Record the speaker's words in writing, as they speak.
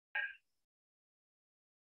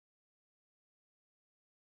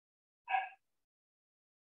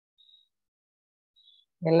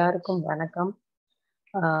எல்லாருக்கும் வணக்கம்.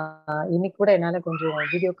 இன்னைக்கு கூட என்னால கொஞ்சம்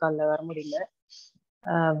வீடியோ கால்ல வர முடியல.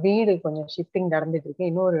 வீடு கொஞ்சம் ஷிஃப்டிங் நடந்துட்டு இருக்கு.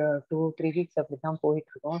 இன்னொரு 2-3 வீக்ஸ் அப்படித்தான்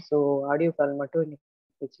போயிட்டு இருக்கோம். ஸோ ஆடியோ கால் மட்டும் இன்னைக்கு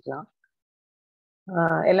வச்சுக்கலாம்.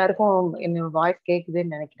 எல்லாருக்கும் என்ன வாய்ஸ்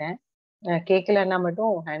கேக்குதுன்னு நினைக்கிறேன். கேட்கலன்னா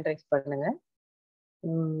மட்டும் ஹேண்ட் ரைஸ் பண்ணுங்க.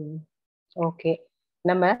 ஓகே.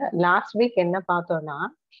 நம்ம லாஸ்ட் வீக் என்ன பார்த்தோம்னா,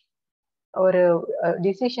 ஒரு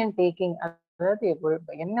டிசிஷன் டேக்கிங், அதாவது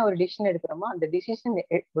என்ன ஒரு டிசிஷன் எடுக்கிறோமோ அந்த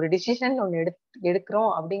ஒரு டிசிஷன் ஒண்ணு எடுக்கிறோம்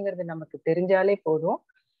அப்படிங்கிறது நமக்கு தெரிஞ்சாலே போதும்.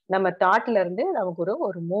 நம்ம தாட்ல இருந்து நமக்கு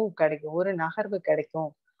ஒரு மூவ் கிடைக்கும், ஒரு நகர்வு கிடைக்கும்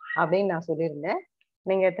அப்படின்னு நான் சொல்லியிருந்தேன்.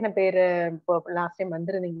 நீங்க எத்தனை பேர் இப்போ லாஸ்ட் டைம்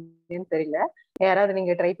வந்திருந்தீங்கன்னு தெரியல. யாராவது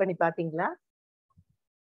நீங்க ட்ரை பண்ணி பாத்தீங்களா?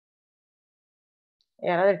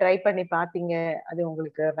 யாராவது ட்ரை பண்ணி பாத்தீங்க, அது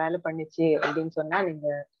உங்களுக்கு வேலை பண்ணிச்சு அப்படின்னு சொன்னா நீங்க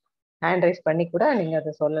ஹேண்ட் ரைஸ் பண்ணி கூட நீங்க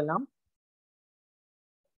அதை சொல்லலாம்.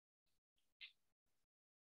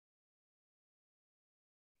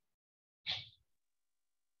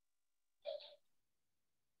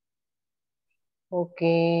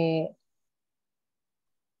 Okay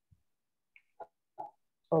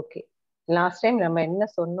okay. லாஸ்ட் டைம் நம்ம என்ன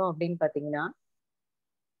சொன்னோம் அப்படின்னு பாத்தீங்கன்னா,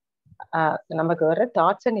 நமக்கு வர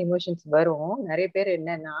தாட்ஸ் அண்ட் எமோஷன்ஸ் வரும். நிறைய பேர்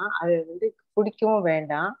என்னன்னா, அது பிடிக்கவும்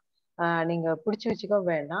வேண்டாம், நீங்க பிடிச்சு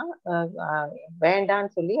வச்சுக்கவும் வேண்டாம்,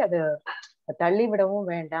 வேண்டான்னு சொல்லி அதை தள்ளி விடவும்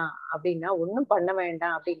வேண்டாம். அப்படின்னா ஒண்ணும் பண்ண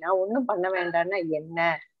வேண்டாம், அப்படின்னா ஒண்ணும் பண்ண வேண்டாம்னா என்ன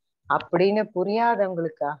அப்படின்னு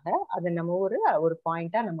புரியாதவங்களுக்காக அதை நம்ம ஒரு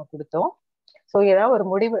பாயிண்டா நம்ம கொடுத்தோம். சோ ஏதாவது ஒரு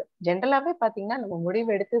முடிவு, ஜென்ரலாவே பாத்தீங்கன்னா நம்ம முடிவு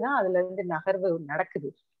எடுத்துதான் அதுல இருந்து நகர்வு நடக்குது.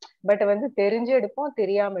 பட் தெரிஞ்சு எடுப்போம்,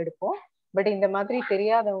 தெரியாம எடுப்போம். பட் இந்த மாதிரி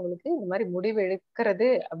தெரியாதவங்களுக்கு இந்த மாதிரி முடிவு எடுக்கிறது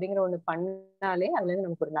அப்படிங்கிற ஒண்ணு பண்ணாலே அதுல இருந்து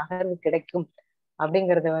நமக்கு ஒரு நகர்வு கிடைக்கும்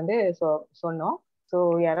அப்படிங்கறத சொன்னோம். ஸோ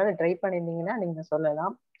யாராவது ட்ரை பண்ணிருந்தீங்கன்னா நீங்க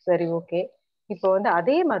சொல்லலாம். சரி, ஓகே. இப்போ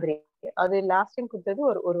அதே மாதிரி அது லாஸ்ட் டைம் கொடுத்தது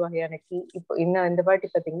ஒரு வகையான கீ. இப்போ இன்னும் இந்த வாட்டி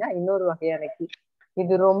பாத்தீங்கன்னா இன்னொரு வகையான கீ.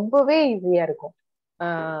 இது ரொம்பவே ஈஸியா இருக்கும்.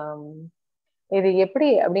 இது எப்படி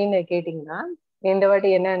அப்படின்னு கேட்டீங்கன்னா, இந்த வாட்டி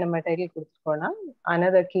என்ன நம்ம title கொடுத்துருக்கோம்னா,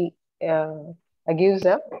 another key gives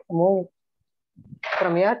a move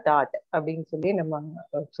from your thought அப்படின்னு சொல்லி நம்ம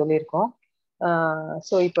சொல்லியிருக்கோம்.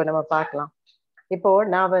 ஸோ இப்போ நம்ம பார்க்கலாம். இப்போ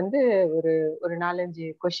நான் ஒரு 4-5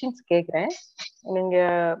 கொஸ்டின்ஸ் கேட்குறேன். நீங்க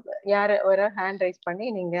ஒரு ஹேண்ட் ரைஸ் பண்ணி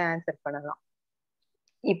நீங்க ஆன்சர் பண்ணலாம்.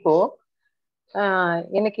 இப்போ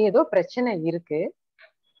எனக்கு ஏதோ பிரச்சனை இருக்கு.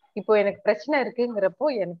 இப்போ எனக்கு பிரச்சனை இருக்குங்கிறப்போ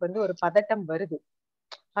எனக்கு ஒரு பதட்டம்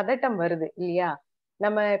வருது இல்லையா?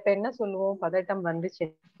 நம்ம இப்ப என்ன சொல்லுவோம், பதட்டம்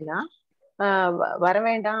வந்துச்சுன்னா வர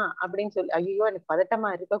வேண்டாம் அப்படின்னு சொல்லி, ஐயோ எனக்கு பதட்டமா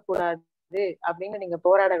இருக்கக்கூடாது அப்படின்னு நீங்க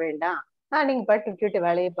போராட வேண்டாம், நீங்க பாட்டு விட்டுட்டு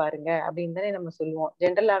வேலையை பாருங்க அப்படின்னு தானே நம்ம சொல்லுவோம்.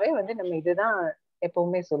 ஜென்ரலாவே நம்ம இதுதான்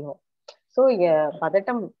எப்பவுமே சொல்லுவோம். சோ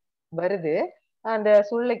பதட்டம் வருது, அந்த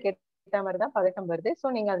சூழ்நிலைக்கு ஏற்ற மாதிரிதான் பதட்டம் வருது. சோ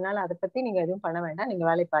நீங்க அதனால அதை பத்தி நீங்க எதுவும் பண்ண வேண்டாம், நீங்க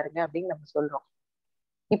வேலை பாருங்க அப்படின்னு நம்ம சொல்றோம்.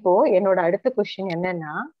 இப்போ என்னோட அடுத்த கொஸ்டின்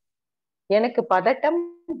என்னன்னா, எனக்கு பதட்டம்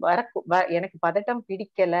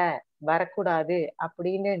பிடிக்கல, வரக்கூடாது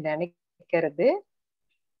அப்படின்னு நினைக்கிறது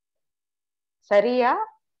சரியா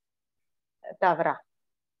தவறா?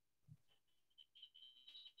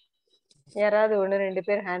 யாராவது 1-2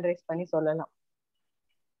 பேர் ஹேண்ட் ரைஸ் பண்ணி சொல்லலாம்.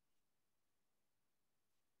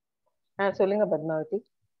 சொல்லுங்க பத்மாவதி.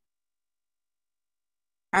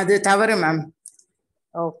 அது தவறு மேம்.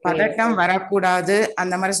 பதட்டம் வரக்கூடாது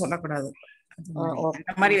அந்த மாதிரி சொல்லக்கூடாது,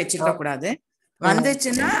 அந்த மாதிரி வச்சிருக்க கூடாது.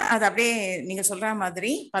 வந்துச்சுன்னா அது அப்படியே நீங்க சொல்ற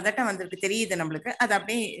மாதிரி பதட்டம் வந்திருக்கு தெரியுது நம்மளுக்கு, அது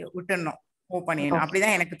அப்படியே விட்டுடணும், மூவ் பண்ணிடணும்.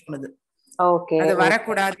 அப்படிதான் எனக்கு தோணுது. அது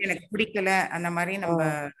வரக்கூடாது, எனக்கு பிடிக்கல அந்த மாதிரி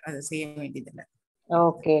நம்ம அதை செய்ய வேண்டியது இல்லை.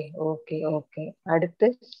 Okay okay okay. அடுத்து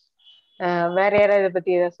வேற யாராவது இதை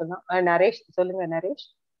பத்தி ஏதாவது சொன்னா? நரேஷ் சொல்லுங்க. நரேஷ்.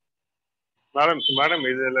 மேடம்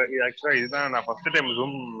இதுல ஆக்சுவலா இதுதான் நான் first time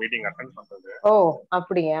zoom meeting attend பண்றது. ஓ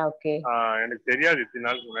அப்படியா? ஓகே. எனக்கு தெரியாது இத்தனை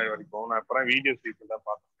நாளுக்கு முன்னாடி வரைக்கும். நான் அப்புறம் வீடியோஸ் தான்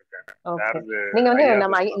பார்த்துட்டு இருக்கேன். நீங்க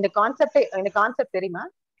நம்ம இந்த கான்செப்ட் தெரியுமா?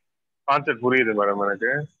 கான்செப்ட் புரியுது மேடம்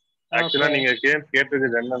எனக்கு. ஆக்சுவலா நீங்க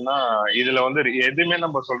கேட்டது என்னன்னா, இதுல எதுவுமே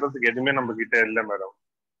நம்ம சொல்றதுக்கு எதுவுமே நம்ம கிட்ட இல்ல மேடம்.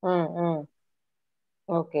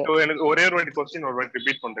 ஓகே. எனக்கு ஒரே ஒரு வாட்டி क्वेश्चन ஒரு வாட்டி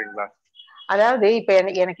ரிப்பீட் பண்றீங்களா? அதாவது இப்ப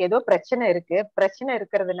எனக்கு ஏதோ பிரச்சனை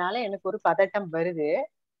இருக்கிறதுனால எனக்கு ஒரு பதட்டம் வருது.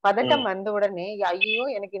 பதட்டம் வந்த உடனே ஐயோ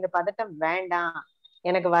எனக்கு இந்த பதட்டம் வேண்டாம்,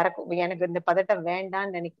 எனக்கு இந்த பதட்டம்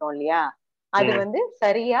வேண்டாம்னு நினைக்கிறோம் இல்லையா? அது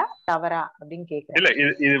சரியா தவறா அப்படின்னு கேக்குறேன். இல்ல,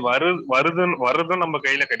 இது வருதும் நம்ம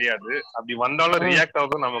கையில கிடையாது, அப்படி வந்தாலும் ரியாக்ட்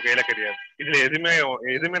ஆகுதும் நம்ம கையில கிடையாது. இதுல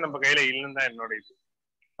எதுவுமே நம்ம கையில இல்லன்னு தான் என்னோட இது.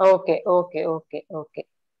 Okay okay okay okay.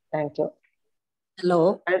 Thank you. Hello.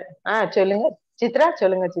 சொல்லுங்க சித்ரா.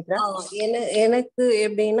 சொல்லுங்க சித்ரா. எனக்கு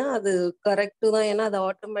எப்படின்னா அது கரெக்ட் தான், ஏன்னா அது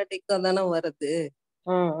ஆட்டோமேட்டிக்கா தானே வருது.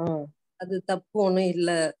 அது தப்பு ஒண்ணும் இல்ல.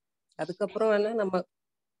 அதுக்கப்புறம் வேணா நம்ம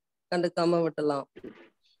கண்டுக்காம விட்டலாம்.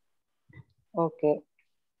 ஓகே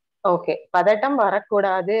ஓகே, பதட்டம்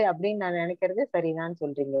வரக்கூடாது அப்படின்னு நான் நினைக்கிறது சரிதான்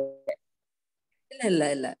சொல்றீங்க. இல்ல இல்ல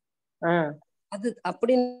இல்ல, அது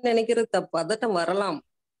அப்படின்னு நினைக்கிறது தப்பு. பதட்டம் வரலாம்,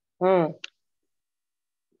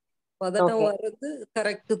 பதட்டம் வர்றது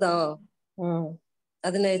கரெக்ட் தான்,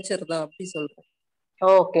 அது நேச்சர் தான் அப்படி சொல்றேன்.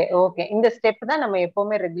 ஓகே ஓகே, இந்த ஸ்டெப் தான் நம்ம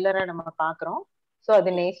எப்பவுமே ரெகுலரா நம்ம பாக்குறோம். சோ அது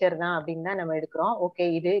நேச்சர் தான் அப்படின்னு தான் நம்ம எடுக்கிறோம். ஓகே,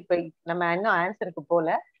 இது இப்ப நம்ம இன்னும் ஆன்சருக்கு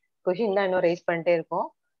போல, கொஸ்டின் தான் இன்னும் ரைஸ் பண்ணிட்டே இருக்கோம்.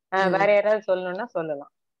 வேற யாராவது சொல்லணும்னா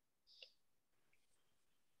சொல்லலாம்.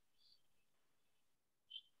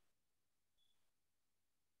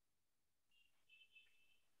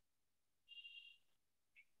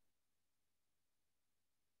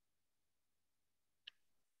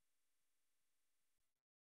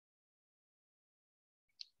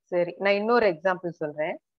 சரி, நான் இன்னொரு எக்ஸாம்பிள்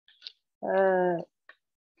சொல்றேன்.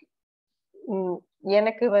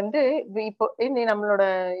 எனக்கு வந்து இப்போ நம்மளோட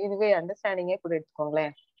இதுவே அண்டர்ஸ்டாண்டிங்கே கூட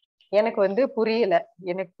எடுத்துக்கோங்களேன். எனக்கு புரியல,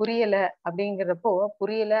 எனக்கு புரியல அப்படிங்கிறப்போ,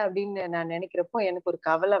 புரியல அப்படின்னு நான் நினைக்கிறப்போ எனக்கு ஒரு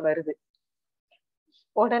கவலை வருது.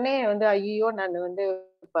 உடனே ஐயோ நான்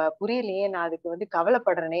புரியலையே, நான் அதுக்கு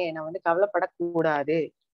கவலைப்படுறேனே, நான் கவலைப்படக்கூடாது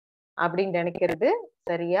அப்படின்னு நினைக்கிறது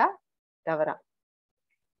சரியா தவறா?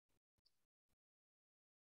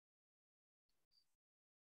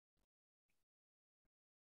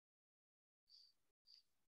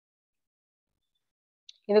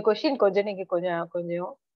 இந்த கொஸ்டின் கொஞ்சம் நீங்க கொஞ்சம்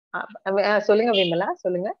கொஞ்சம் சொல்லுங்க விமலா,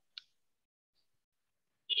 சொல்லுங்க.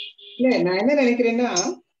 இல்ல, நான் என்ன நினைக்கிறேன்னா,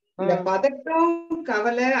 இந்த பதட்டம்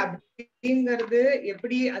கவலை அப்படிங்கிறது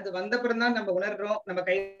எப்படி அது வந்தப்புறம் தான் நம்ம உணர்றோம், நம்ம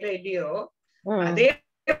கையில இல்லையோ, அதே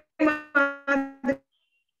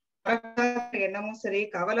எண்ணமும் சரி,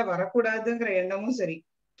 கவலை வரக்கூடாதுங்கிற எண்ணமும் சரி,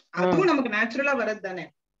 அதுவும் நமக்கு நேச்சுரலா வர்றது தானே.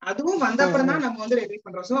 அதுவும் வந்தப்புறம் தான் நம்ம ரிலீஸ்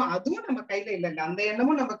பண்றோம். சோ அதுவும் நம்ம கையில இல்லைங்க, அந்த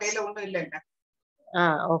எண்ணமும் நம்ம கையில ஒண்ணும் இல்லைங்க.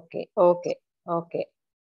 ஓகே ஓகே ஓகே,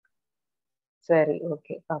 சரி,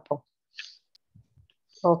 ஓகே, பாப்போம்.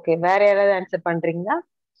 ஓகே, வேற யாராவது ஆன்சர் பண்றீங்களா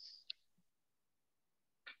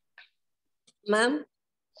மேம்?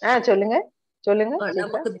 சொல்லுங்க சொல்லுங்க.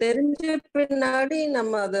 நமக்கு தெரிஞ்ச பின்னாடி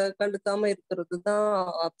நம்ம அத கண்டுக்காம இருக்கிறது தான்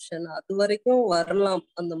ஆப்ஷன். அது வரைக்கும் வரலாம்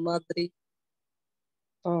அந்த மாதிரி.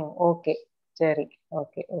 ஓகே, சரி,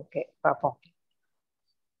 ஓகே ஓகே, பாப்போம்.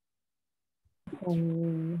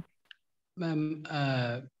 மேம்,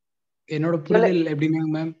 என்னோட புரிதல் எப்படின்னா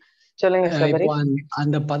மேம், இப்போ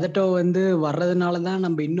அந்த பதட்டம் வர்றதுனாலதான்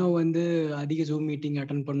நம்ம இன்னும் அதிக ஜூம் மீட்டிங்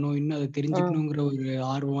அட்டன் பண்ணோம், இன்னும் அதை தெரிஞ்சுக்கணுங்கிற ஒரு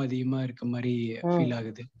ஆர்வம் அதிகமா இருக்க மாதிரி ஃபீல்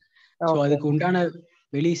ஆகுது. ஸோ அதுக்கு உண்டான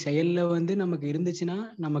வெளி செயல்ல நமக்கு இருந்துச்சுன்னா,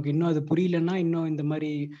 நமக்கு இன்னும் அது புரியலன்னா இன்னும் இந்த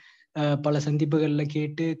மாதிரி பல சந்திப்புகள்ல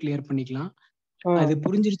கேட்டு கிளியர் பண்ணிக்கலாம். அது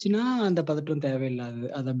புரிஞ்சிருச்சுன்னா அந்த பதட்டம் தேவையில்லாது,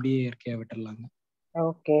 அது அப்படியே இயற்கையா விட்டுறலாங்க.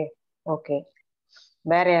 ஓகே ஓகே,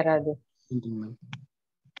 வேற யாராவது? மேம்,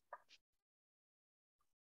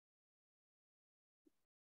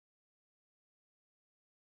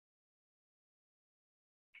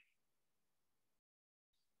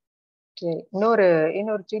 சரி,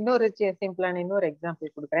 இன்னொரு சிம்பிளான இன்னொரு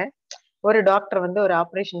எக்ஸாம்பிள் கொடுக்குறேன். ஒரு டாக்டர் ஒரு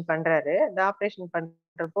ஆபரேஷன் பண்றாரு. அந்த ஆபரேஷன்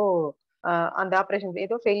பண்றப்போ அந்த ஆபரேஷன்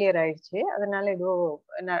ஏதோ ஃபெயிலியர் ஆயிடுச்சு. அதனால ஏதோ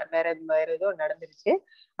வேற ஏதோ நடந்துருச்சு.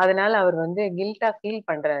 அதனால அவர் கில்ட்டா ஃபீல்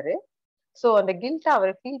பண்றாரு. சோ அந்த கில்ட்டா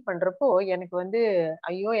அவர் ஃபீல் பண்றப்போ எனக்கு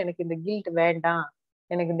ஐயோ எனக்கு இந்த கில்ட் வேண்டாம்,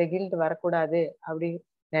 எனக்கு இந்த கில்ட் வரக்கூடாது அப்படின்னு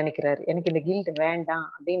நினைக்கிறாரு. எனக்கு இந்த கில்ட் வேண்டாம்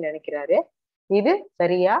அப்படின்னு நினைக்கிறாரு. இது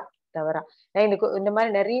சரியா தவறா? நான் இந்த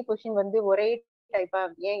மாதிரி நிறைய கொஸ்டின் ஒரே டைப்பா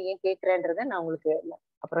ஏன் கேட்கிறேன்றத நான் உங்களுக்கு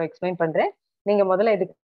அப்புறம் எக்ஸ்பிளைன் பண்றேன். நீங்க முதல்ல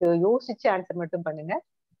இதுக்கு யோசிச்சு ஆன்சர் மட்டும் பண்ணுங்க.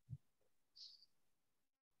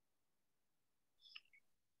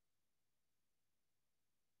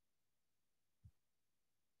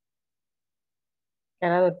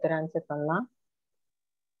 யாராவது ஒருத்தர் ஆன்சர் பண்ணலாம்.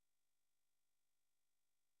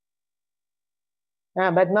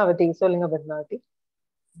 பத்மாவதி சொல்லுங்க. பத்மாவதி,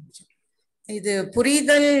 இது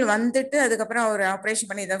புரிதல் அதுக்கப்புறம் ஒரு ஆபரேஷன்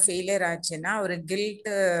பண்ணி ஏதாவது ஃபெயிலியர் ஆச்சுன்னா ஒரு கில்ட்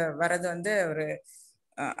வர்றது ஒரு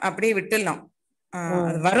அப்படியே விட்டுடலாம்.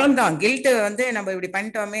 அது வரும் தான் கில்ட் நம்ம இப்படி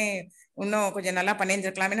பண்ணிட்டோமே, இன்னும் கொஞ்சம் நல்லா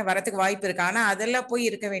பண்ணியிருந்திருக்கலாமே வரதுக்கு வாய்ப்பு இருக்கு. ஆனா அதெல்லாம் போய்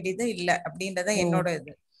இருக்க வேண்டியது இல்லை அப்படின்றத என்னோட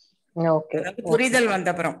இது. புரிதல்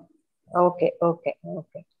வந்தப்புறம். ஓகே ஓகே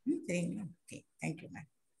ஓகே, சரிங்களா? Okay, thank you ma'am.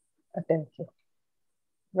 தேங்க்யூ.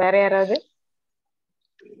 வேற யாராவது?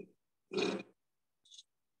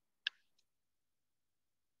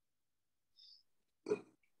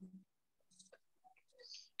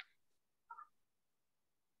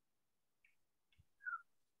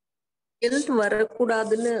 கில்ட்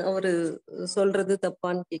வரக்கூடாதுன்னு அவரு சொல்றது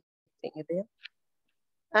தப்பான்னு கேக்குறீங்க?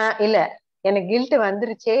 இல்ல, எனக்கு கில்ட்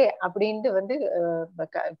வந்துருச்சே அப்படின்ட்டு வந்து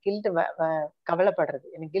கில்ட் கவலைப்படுறது,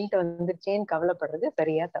 எனக்கு கில்ட் வந்துருச்சேன்னு கவலைப்படுறது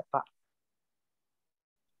சரியா தப்பா?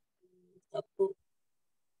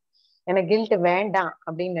 எனக்கு கில்ட் வேண்டாம்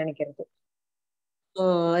அப்படின்னு நினைக்கிறது.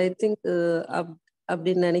 ஐ திங்க்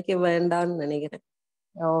அப்படின்னு நினைக்க வேண்டாம்னு நினைக்கிறேன்.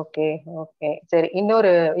 ஓகே ஓகே சரி.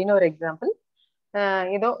 இன்னொரு எக்ஸாம்பிள்.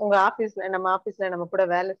 ஏதோ உங்க ஆபீஸ்ல, நம்ம ஆபீஸ்ல நம்ம கூட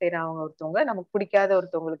வேலை செய்யறவங்க ஒருத்தவங்க, நமக்கு பிடிக்காத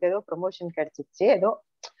ஒருத்தவங்களுக்கு ஏதோ ப்ரொமோஷன் கிடைச்சிச்சு ஏதோ.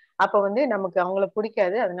 அப்ப வந்து நமக்கு அவங்கள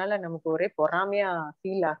பிடிக்காது, அதனால நமக்கு ஒரே பொறாமையா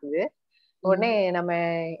ஃபீல் ஆகுது. உடனே நம்ம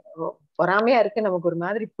பொறாமையா இருக்கு, நமக்கு ஒரு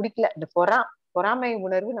மாதிரி பிடிக்கல, இந்த பொறாமை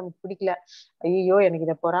உணர்வு நமக்கு பிடிக்கல. ஐயோ எனக்கு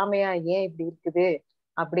இந்த பொறாமையா ஏன் இப்படி இருக்குது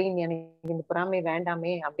அப்படின்னு, எனக்கு இந்த பொறாமை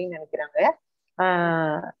வேண்டாமே அப்படின்னு நினைக்கிறாங்க.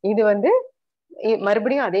 இது வந்து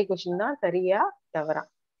மறுபடியும் அதே கொஸ்டின் தான், சரியா தவறா?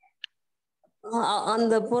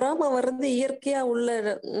 அந்த பொறாமை வர்றது இயற்கையா உள்ள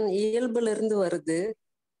இயல்புல இருந்து வருது.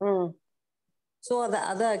 சோ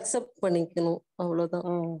அத அக்செப்ட் பண்ணிக்கணும், அவ்வளவுதான்.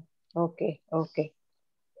 Okay okay.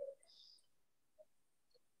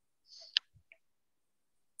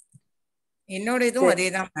 என்னோட இதுவும்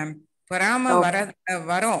அதேதான் மேம். பொறாம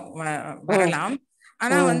வரலாம்.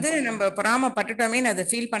 ஆனா வந்து நம்ம பொறாம பட்டுட்டோமே அதை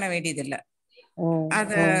ஃபீல் பண்ண வேண்டியது இல்ல,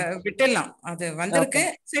 அத விட்டுடலாம். அது வந்திருக்கு,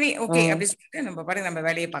 சரி ஓகே அப்படி சொல்லிட்டு நம்ம பாருங்க நம்ம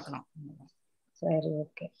வேலையை பார்க்கலாம். சரி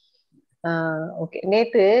ஓகே ஓகே.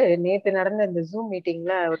 நேத்து நடந்த இந்த ஜூம்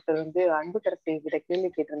மீட்டிங்ல ஒருத்தர் வந்து அன்புக்கரசி கிட்ட கேள்வி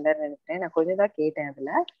கேட்டிருந்தாருன்னு நினைக்கிறேன். நான் கொஞ்சம் தான் கேட்டேன்.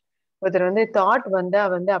 அதுல ஒருத்தர் வந்து தாட் வந்தா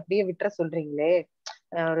வந்து அப்படியே விட்டுற சொல்றீங்களே,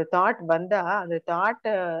 ஒரு தாட் வந்தா அந்த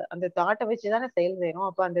தாட்டை வச்சுதானே செயல் செய்யறோம்.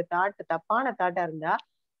 அப்ப அந்த தப்பான தாட்டா இருந்தா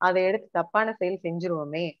அதை எடுத்து தப்பான செயல்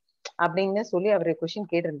செஞ்சிருவோமே அப்படின்னு சொல்லி அவரு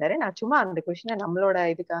கொஸ்டின் கேட்டிருந்தாரு. நான் சும்மா அந்த கொஸ்டினை நம்மளோட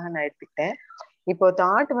இதுக்காக நான் எடுத்துக்கிட்டேன். இப்போ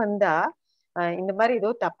தாட் வந்தா இந்த மாதிரி ஏதோ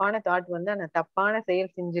தப்பான தாட் வந்தா நான் தப்பான செயல்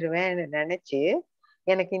செஞ்சிருவேன்னு நினைச்சு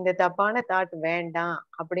எனக்கு இந்த தப்பான தாட் வேண்டாம்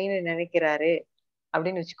அப்படின்னு நினைக்கிறாரு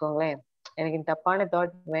அப்படின்னு வச்சுக்கோங்களேன். எனக்கு இந்த தப்பான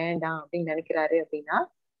தாட் வேண்டாம் அப்படின்னு நினைக்கிறாரு அப்படின்னா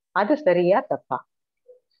அது சரியா தப்பா?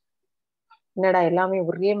 என்னடா எல்லாமே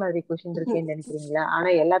ஒரே மாதிரி கொஸ்டின் இருக்கேன்னு நினைக்கிறீங்களா? ஆனா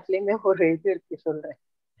எல்லாத்துலயுமே ஒரு இது இருக்கு, சொல்றேன்.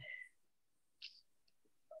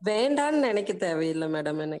 வேண்டான்னு நினைக்க தேவையில்லை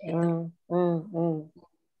மேடம் எனக்கு.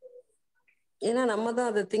 ஏன்னா நம்ம தான்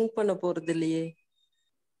அதை திங்க் பண்ண போறது இல்லையே.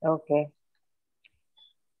 ஓகே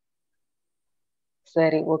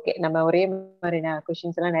சரி ஓகே. நம்ம ஒரே மாதிரி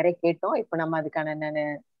கொஸ்டின்ஸ் எல்லாம் நிறைய கேட்டோம். இப்போ நம்ம அதுக்கான நான்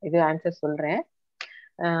இது ஆன்சர் சொல்றேன்.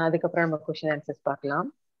 அதுக்கப்புறம் நம்ம கொஸ்டின் ஆன்சர்ஸ் பார்க்கலாம்.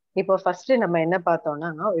 இப்போ ஃபர்ஸ்ட் நம்ம என்ன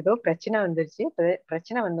பார்த்தோம்னா, ஏதோ பிரச்சனை வந்துருச்சு.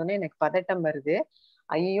 பிரச்சனை வந்தோடனே எனக்கு பதட்டம் வருது.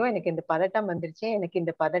 ஐயோ எனக்கு இந்த பதட்டம் வந்துருச்சு, எனக்கு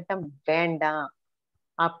இந்த பதட்டம் வேண்டாம்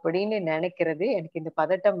அப்படின்னு நினைக்கிறது, எனக்கு இந்த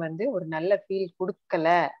பதட்டம் வந்து ஒரு நல்ல ஃபீல் கொடுக்கல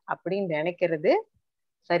அப்படின்னு நினைக்கிறது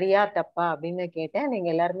சரியா தப்பா அப்படின்னு கேட்டேன். நீங்க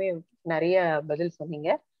எல்லாருமே நிறைய பதில் சொன்னீங்க.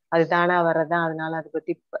 அது தானா வர்றதான், அதனால அதை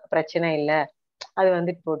பத்தி பிரச்சனை இல்லை, அது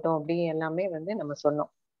வந்துட்டு போட்டோம் அப்படி எல்லாமே வந்து நம்ம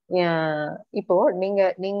சொன்னோம். இப்போ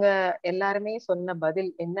நீங்க எல்லாருமே சொன்ன பதில்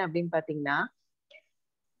என்ன அப்படின்னு பாத்தீங்கன்னா,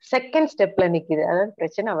 செகண்ட் ஸ்டெப்ல நிக்குது. அதாவது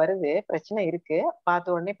பிரச்சனை வருது, பிரச்சனை இருக்கு,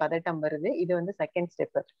 பார்த்த உடனே பதட்டம் வருது, இது வந்து செகண்ட்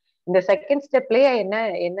ஸ்டெப். இந்த செகண்ட் ஸ்டெப்லயே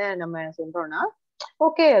என்ன நம்ம சொல்றோம்னா,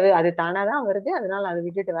 ஓகே அது தானாதான் வருது, அதனால அதை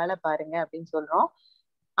விட்டுட்டு வேலை பாருங்க அப்படின்னு சொல்றோம்.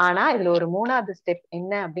 ஆனா இதுல ஒரு மூணாவது ஸ்டெப்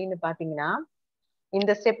என்ன அப்படின்னு பாத்தீங்கன்னா,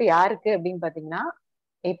 இந்த ஸ்டெப் யாருக்கு அப்படின்னு பாத்தீங்கன்னா,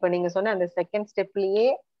 இப்ப நீங்க சொன்ன அந்த செகண்ட் ஸ்டெப்லயே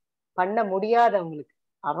பண்ண முடியாதவங்களுக்கு,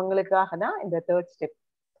 அவங்களுக்காக தான் இந்த தேர்ட் ஸ்டெப்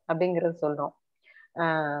அப்படிங்கறது சொல்றோம்.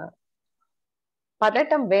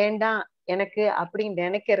 பதட்டம் வேண்டாம் எனக்கு அப்படின்னு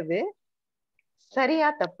நினைக்கிறது சரியா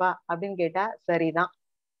தப்பா அப்படின்னு கேட்டா சரிதான்.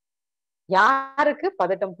 யாருக்கு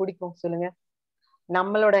பதட்டம் பிடிக்கும் சொல்லுங்க?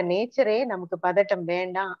 நம்மளோட நேச்சரே நமக்கு பதட்டம்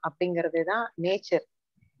வேண்டாம் அப்படிங்கறதுதான் நேச்சர்.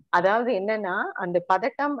 அதாவது என்னன்னா, அந்த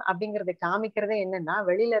பதட்டம் அப்படிங்கறத காமிக்கிறதே என்னன்னா,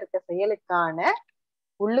 வெளியில இருக்க செயலுக்கான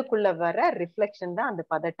உள்ளுக்குள்ள வர ரிஃப்ளெக்ஷன் தான் அந்த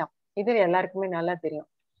பதட்டம். இது எல்லாருக்குமே நல்லா தெரியும்.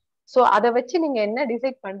 சோ அதை வச்சு நீங்க என்ன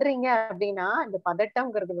டிசைட் பண்றீங்க அப்படின்னா, இந்த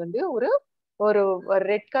பதட்டம்ங்கிறது வந்து ஒரு ஒரு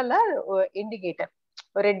ரெட் கலர் இண்டிகேட்டர்,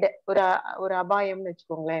 ரெட் ஒரு அபாயம்னு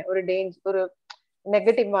வச்சுக்கோங்களேன், ஒரு டேஞ்சர், ஒரு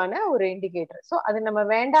நெகட்டிவான ஒரு இண்டிகேட்டர். சோ அது நம்ம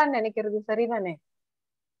வேண்டாம்னு நினைக்கிறது சரிதானே?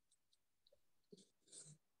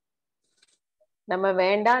 நம்ம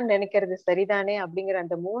வேண்டாம்னு நினைக்கிறது சரிதானே அப்படிங்கிற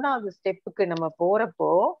அந்த மூணாவது ஸ்டெப்புக்கு நம்ம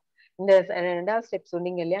போறப்போ, இந்த ரெண்டாவது ஸ்டெப்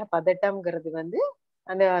சொன்னீங்க இல்லையா, பதட்டம்ங்கிறது வந்து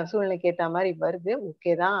அந்த சூழ்நிலைக்கு ஏத்த மாதிரி வருது,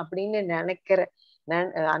 ஓகேதான் அப்படின்னு நினைக்கிற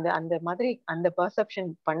அந்த அந்த மாதிரி அந்த பெர்செப்ஷன்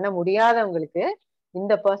பண்ண முடியாதவங்களுக்கு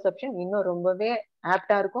இந்த பெர்செப்ஷன் இன்னும் ரொம்பவே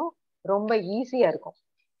ஆப்டா இருக்கும், ரொம்ப ஈஸியா இருக்கும்.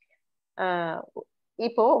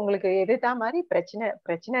 இப்போ உங்களுக்கு எதிர்த்தா மாதிரி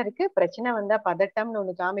பிரச்சனை இருக்கு, பிரச்சனை வந்தா பதட்டம்னு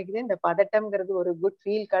ஒண்ணு காமிக்குது. இந்த பதட்டம்ங்கிறது ஒரு குட்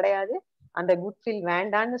ஃபீல் கிடையாது, அந்த குட் ஃபீல்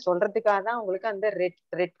வேண்டான்னு சொல்றதுக்காக தான் உங்களுக்கு அந்த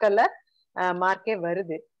ரெட் கலர் மார்க்கே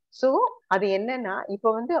வருது. சோ அது என்னன்னா,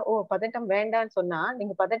 இப்ப வந்து பதட்டம் வேண்டான்னு சொன்னா,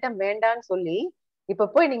 நீங்க பதட்டம் வேண்டான்னு சொல்லி இப்ப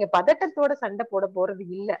போய் நீங்க பதட்டத்தோட சண்டை போட போறது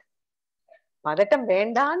இல்ல. பதட்டம்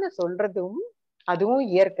வேண்டான்னு சொல்றதும் அதுவும்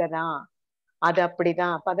இயற்கை தான். அது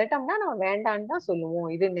அப்படிதான். பதட்டம்னா நம்ம வேண்டான்னு தான் சொல்லுவோம்,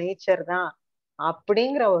 இது நேச்சர் தான்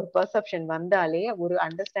அப்படிங்கிற ஒரு பெர்செப்ஷன் வந்தாலே, ஒரு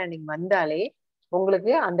அண்டர்ஸ்டாண்டிங் வந்தாலே,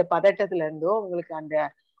 உங்களுக்கு அந்த பதட்டத்துல இருந்தோ, உங்களுக்கு அந்த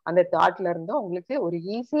அந்த தாட்ல இருந்தோ உங்களுக்கு ஒரு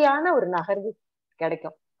ஈஸியான ஒரு நகர்வு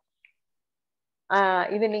கிடைக்கும்.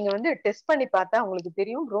 இது நீங்க வந்து டெஸ்ட் பண்ணி பார்த்தா உங்களுக்கு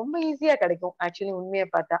தெரியும், ரொம்ப ஈஸியா கிடைக்கும் ஆக்சுவலி உண்மையை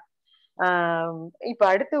பார்த்தா. இப்ப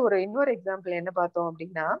அடுத்து இன்னொரு எக்ஸாம்பிள் என்ன பார்த்தோம்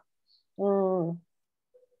அப்படின்னா,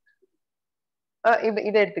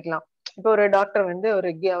 இதை எடுத்துக்கலாம். இப்போ ஒரு டாக்டர் வந்து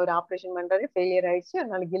ஒரு ஆப்ரேஷன் பண்றது ஃபெயிலியர் ஆயிடுச்சு,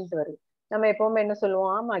 அதனால கில்ட் வருது. நம்ம எப்பவுமே என்ன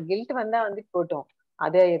சொல்லுவோம், ஆமா கில்ட் வந்தா வந்து போட்டோம்,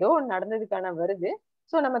 அது ஏதோ ஒன்று நடந்ததுக்கான வருது,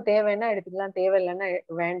 ஸோ நம்ம தேவைன்னா எடுத்துக்கலாம், தேவையில்லைன்னா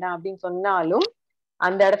வேண்டாம் அப்படின்னு சொன்னாலும்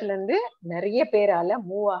அந்த இடத்துல இருந்து நிறைய பேரால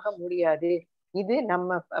மூவ் ஆக முடியாது. இது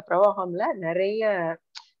நம்ம பிரவாகம்ல நிறைய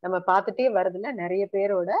நம்ம பார்த்துட்டே வருதுல, நிறைய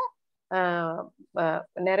பேரோட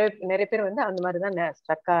நிறைய பேர் வந்து அந்த மாதிரிதான்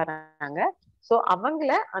ஸ்ட்ரக் ஆறாங்க. சோ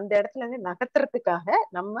அவங்கள அந்த இடத்துல இருந்து நகர்த்துறதுக்காக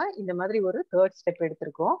நம்ம இந்த மாதிரி ஒரு தேர்ட் ஸ்டெப்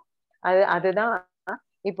எடுத்திருக்கோம். அதுதான்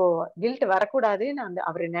இப்போ கில்ட் வரக்கூடாதுன்னு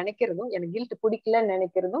அவரு நினைக்கிறதும், எனக்கு கில்ட் பிடிக்கலன்னு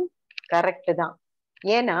நினைக்கிறதும் கரெக்ட் தான்.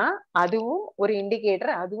 ஏன்னா அதுவும் ஒரு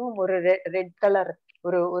இண்டிகேட்டர், அதுவும் ஒரு ரெட் கலர்,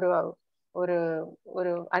 ஒரு ஒரு ஒரு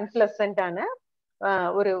ஒரு அன்பிளசன்டான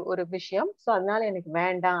ஒரு விஷயம். சோ அதனால எனக்கு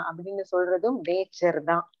வேண்டாம் அப்படின்னு சொல்றதும் நேச்சர்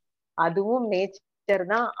தான், அதுவும் நேச்சர்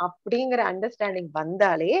தான் அப்படிங்கிற அண்டர்ஸ்டாண்டிங்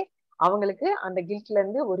வந்தாலே அவங்களுக்கு அந்த கில்ட்ல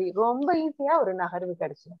இருந்து ரொம்ப ஈஸியா ஒரு நகர்வு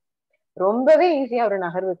கிடைச்சிடும், ரொம்பவே ஈஸியா ஒரு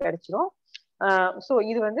நகர்வு கிடைச்சிடும். சோ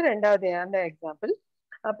இது வந்து ரெண்டாவது அந்த எக்ஸாம்பிள்.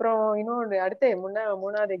 அப்புறம் இன்னொரு அடுத்த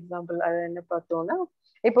மூணாவது எக்ஸாம்பிள் அது என்ன பார்த்தோம்னா,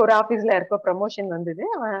 இப்போ ஒரு ஆபீஸ்ல இருக்க ப்ரமோஷன் வந்தது,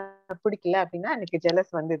 அவன் பிடிக்கல அப்படின்னா எனக்கு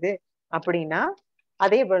ஜெலஸ் வந்தது அப்படின்னா,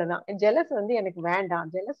 அதே போலதான் ஜெலஸ் வந்து எனக்கு வேண்டாம்,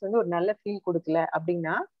 ஜெலஸ் வந்து ஒரு நல்ல ஃபீல் கொடுக்கல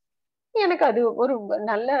அப்படின்னா எனக்கு அது ஒரு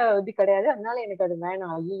நல்ல இது கிடையாது, அதனால எனக்கு அது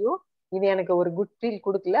வேணாம், ஐயோ இது எனக்கு ஒரு குட் ஃபீல்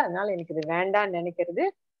கொடுக்கல, அதனால எனக்கு இது வேண்டாம்னு நினைக்கிறது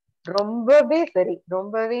ரொம்பவே சரி,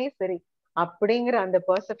 ரொம்பவே சரி அப்படிங்கிற அந்த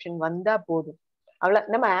பெர்செப்ஷன் வந்தா போதும். அவ்வளவு,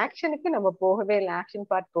 நம்ம ஆக்ஷனுக்கு நம்ம போகவே இல்லை, ஆக்ஷன்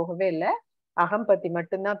பார்ட் போகவே இல்லை, அகம் பத்தி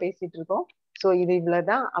மட்டும்தான் பேசிட்டு இருக்கோம். சோ இது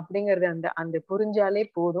இவ்வளவுதான் அப்படிங்கறது அந்த புரிஞ்சாலே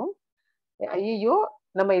போதும். ஐயோ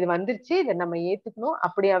நம்ம இது வந்துருச்சு, இதை நம்ம ஏத்துக்கணும்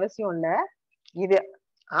அப்படி அவசியம் இல்ல. இது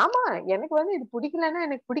ஆமா எனக்கு வந்து இது பிடிக்கலன்னா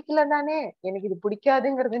எனக்கு பிடிக்கல தானே, எனக்கு இது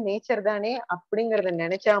பிடிக்காதுங்கிறது நேச்சர் தானே அப்படிங்கறத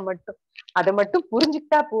நினைச்சா மட்டும், அதை மட்டும்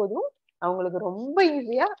புரிஞ்சுக்கிட்டா போதும், அவங்களுக்கு ரொம்ப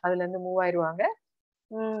ஈஸியா அதுல இருந்து மூவ் ஆயிடுவாங்க.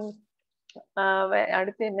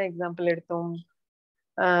 அடுத்து என்ன எக்ஸாம்பிள் எடுத்தோம்,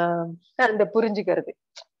 அந்த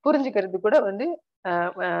புரிஞ்சுக்கிறது கூட வந்து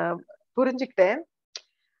புரிஞ்சுக்கிட்டேன்.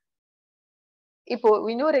 இப்போ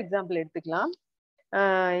இன்னொரு எக்ஸாம்பிள் எடுத்துக்கலாம்.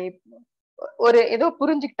 ஒரு ஏதோ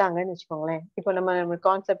புரிஞ்சுக்கிட்டாங்கன்னு வச்சுக்கோங்களேன், இப்போ நம்ம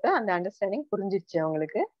கான்செப்ட் அந்த அண்டர்ஸ்டாண்டிங் புரிஞ்சிருச்சு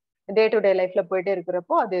அவங்களுக்கு, டே டு டே லைஃப்ல போயிட்டே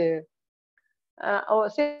இருக்கிறப்போ அது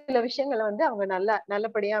சில விஷயங்களை வந்து அவங்க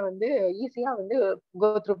நல்லபடியா வந்து ஈஸியா வந்து கோ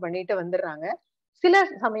த்ரூ பண்ணிட்டு வந்துடுறாங்க. சில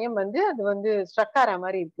சமயம் வந்து அது வந்து ஸ்ட்ரக் ஆற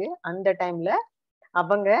மாதிரி இருக்கு. அந்த டைம்ல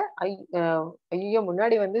அவங்க ஐயோ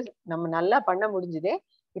முன்னாடி வந்து நம்ம நல்லா பண்ண முடிஞ்சுதே,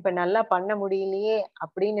 இப்ப நல்லா பண்ண முடியலையே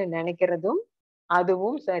அப்படின்னு நினைக்கிறதும்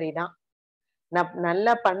அதுவும் சரிதான்.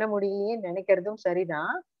 நல்லா பண்ண முடியலையே நினைக்கிறதும்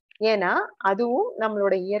சரிதான். ஏன்னா அதுவும்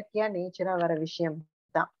நம்மளோட இயற்கையா நேச்சரா வர விஷயம்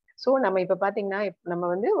தான். சோ நம்ம இப்ப பாத்தீங்கன்னா நம்ம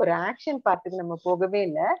வந்து ஒரு ஆக்ஷன் பார்ட்டுக்கு நம்ம போகவே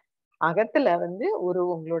இல்லை, அகத்துல வந்து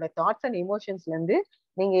உங்களோட தாட்ஸ் அண்ட் எமோஷன்ஸ்ல இருந்து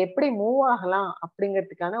நீங்க எப்படி மூவ் ஆகலாம்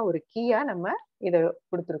அப்படிங்கிறதுக்கான ஒரு கீயா நம்ம இத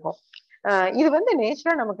கொடுத்துருக்கோம். இது வந்து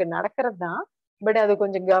நேச்சரா நமக்கு நடக்கிறது தான், பட் அது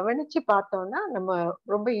கொஞ்சம் கவனிச்சு பார்த்தோம்னா நம்ம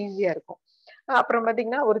ரொம்ப ஈஸியா இருக்கும். அப்புறம்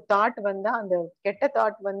பாத்தீங்கன்னா ஒரு தாட் வந்தா, அந்த கெட்ட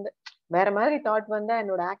தாட் வந்து வேற மாதிரி தாட் வந்தா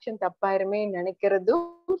என்னோட ஆக்ஷன் தப்பாயிருமே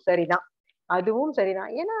நினைக்கிறதும் சரிதான், அதுவும்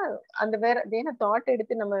சரிதான். ஏன்னா அந்த வேற தாட்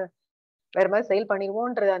எடுத்து நம்ம வேற மாதிரி செயல்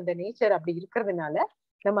பண்ணிடுவோன்றது அந்த நேச்சர் அப்படி இருக்கிறதுனால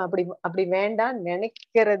நம்ம அப்படி வேண்டாம்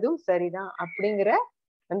நினைக்கிறதும் சரிதான் அப்படிங்கிற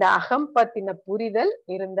அந்த அகம் பத்தின புரிதல்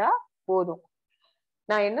இருந்தா போதும்.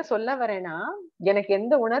 நான் என்ன சொல்ல வரேன்னா, எனக்கு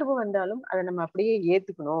எந்த உணர்வு வந்தாலும் அதை நம்ம அப்படியே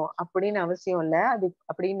ஏத்துக்கணும் அப்படின்னு அவசியம் இல்லை. அது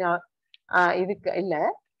அப்படின்னு இதுக்கு இல்ல,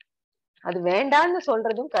 அது வேண்டான்னு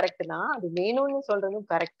சொல்றதும் கரெக்ட் தான், அது வேணும்னு சொல்றதும்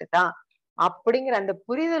கரெக்ட் தான் அப்படிங்கிற அந்த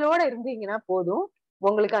புரிதலோட இருந்தீங்கன்னா போதும்,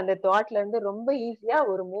 உங்களுக்கு அந்த தாட்ல இருந்து ரொம்ப ஈஸியா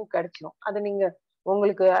ஒரு மூவ் கிடைச்சிடும். அது நீங்க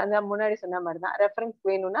உங்களுக்கு அந்த முன்னாடி சொன்ன மாதிரிதான், ரெஃபரன்ஸ்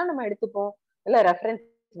வேணும்னா நம்ம எடுத்துப்போம், இல்ல ரெஃபரன்ஸ்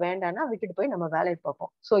வேண்டாம்னா விட்டுட்டு போய் நம்ம வேலையை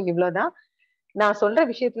பார்ப்போம். சோ இவ்வளவுதான் நான் சொல்ற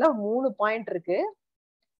விஷயத்துல 3 பாயிண்ட் இருக்கு.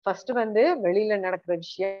 ஃபர்ஸ்ட் வந்து வெளியில நடக்கிற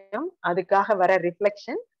விஷயம், அதுக்காக வர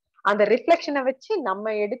ரிஃப்ளெக்ஷன், அந்த ரிஃப்ளெக்ஷனை வச்சு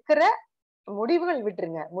நம்ம எடுக்கிற முடிவுகள்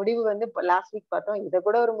விட்டுருங்க. முடிவு வந்து லாஸ்ட் வீக் பார்த்தோம், இதை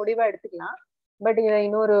கூட ஒரு முடிவா எடுத்துக்கலாம், பட் இதை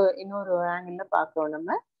இன்னொரு ஆங்கிள் பார்க்கிறோம்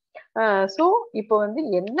நம்ம. சோ இப்போ வந்து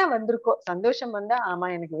என்ன வந்திருக்கோ, சந்தோஷம் வந்தா ஆமா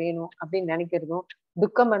எனக்கு வேணும் அப்படின்னு நினைக்கிறதும்,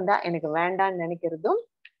 துக்கம் வந்தா எனக்கு வேண்டான்னு நினைக்கிறதும்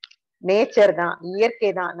நேச்சர் தான்,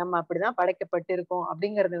 இயற்கை தான், நம்ம அப்படிதான் படைக்கப்பட்டு இருக்கோம்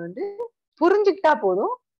அப்படிங்கறது வந்து புரிஞ்சுக்கிட்டா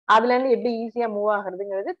போதும். அதுல இருந்து எப்படி ஈஸியா மூவ்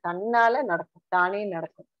ஆகுறதுங்கிறது தன்னால நடக்கும், தானே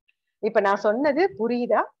நடக்கும். இப்ப நான் சொன்னது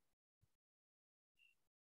புரியுதா?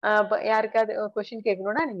 யாருக்காவது கொஸ்டின்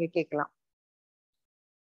கேட்கணும்னா நீங்க கேட்கலாம்.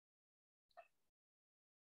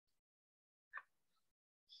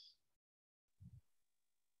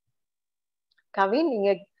 கவின், நீங்க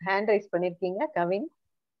ஹேண்ட் ரைஸ் பண்ணிருக்கீங்க. கவின்.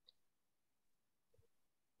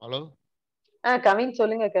 ஹலோ. கவின்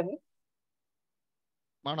சொல்லுங்க. கவின்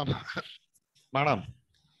மேடம். மேடம்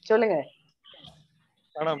சொல்லுங்க.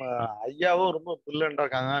 மேடம், ஐயாவும் ரொம்ப பிரில்லியண்டா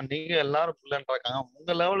இருக்காங்க, நீங்க எல்லாரும் பிரில்லியண்டா இருக்காங்க.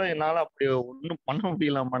 உங்க லெவல்ல என்னால அப்படி ஒண்ணும் பண்ண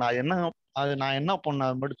முடியல மேடம். என்ன அது நான் என்ன பண்ண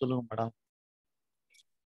அது மட்டும் சொல்லுங்க மேடம்.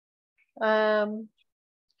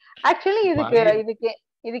 ஆக்சுவலி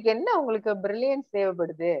இதுக்கு என்ன உங்களுக்கு பிரில்லியன்ஸ்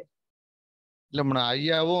தேவைப்படுது? இல்ல மேடம்,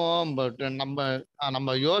 ஐயாவும் நம்ம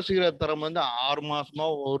யோசிக்கிற திறமை வந்து 6 மாசமா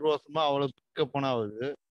 1 வருஷமா அவ்வளவு பிக்கப் ஆகுது.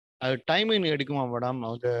 அது டைமிங் எடுக்குமா மேடம்?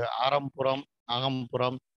 அது ஆரம்புறம்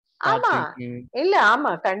அகம்புறம். ஆமா இல்ல, ஆமா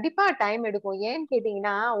கண்டிப்பா டைம் எடுக்கும். ஏன்னு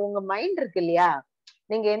கேட்டீங்கன்னா உங்க மைண்ட் இருக்கு இல்லையா,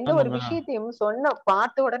 நீங்க எந்த ஒரு விஷயத்தையும்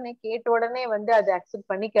பார்த்த உடனே கேட்ட உடனே வந்து அது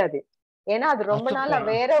அக்செப்ட் பண்ணிக்காது. ஏன்னா அது ரொம்ப நாளா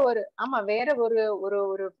வேற ஒரு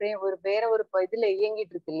வேற ஒரு இதுல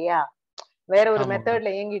இயங்கிட்டு இருக்கு இல்லையா, வேற ஒரு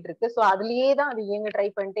மெத்தட்ல இயங்கிட்டு இருக்கு. சோ அதுலயே தான் அது இயங்க ட்ரை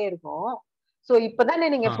பண்ணிட்டே இருக்கும். சோ இப்பதானே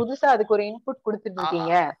நீங்க புதுசா அதுக்கு ஒரு இன்புட் கொடுத்துட்டு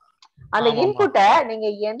இருக்கீங்க. அந்த இன்புட்டை நீங்க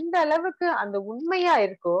எந்த அளவுக்கு அந்த உண்மையா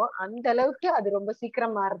இருக்கோ அந்த அளவுக்கு அது ரொம்ப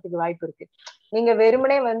சீக்கிரம் மாறதுக்கு வாய்ப்பு இருக்கு. நீங்க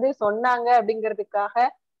வெறுமனே வந்து சொன்னாங்க அப்படிங்கறதுக்காக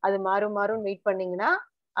அது மாறும் வெயிட் பண்ணீங்கன்னா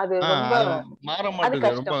அது ரொம்ப மாற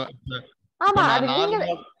மாட்டேங்குது. ஆமா, அது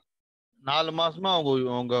 4 மாசமா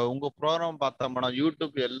உங்க ப்ரோக்ராம் பார்த்தேன் மேடம்.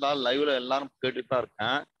 யூடியூப் எல்லா லைவ்ல எல்லாரும் கேட்டுட்டு தான்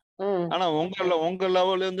இருக்கேன். ஆனா உங்க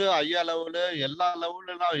லெவல்ல இருந்து ஐயா லெவலு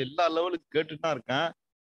எல்லா லெவலுக்கு கேட்டுட்டு தான் இருக்கேன்.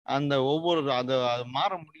 அந்த ஒவ்வொரு அது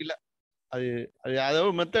மாற முடியல. அது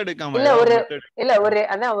மெத்தட் எடுக்காம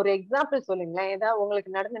அதான் ஒரு எக்ஸாம்பிள் சொல்லுங்களேன். ஏதாவது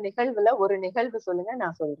உங்களுக்கு நடந்த நிகழ்வுல ஒரு நிகழ்வு சொல்லுங்க,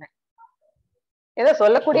 நான் சொல்றேன். ஏதோ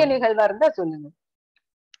சொல்லக்கூடிய நிகழ்வா இருந்தா சொல்லுங்க.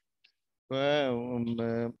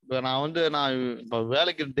 நான் இப்ப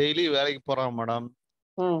டெய்லி வேலைக்கு போறேன் மேடம்.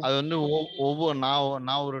 அது வந்து ஒவ்வொரு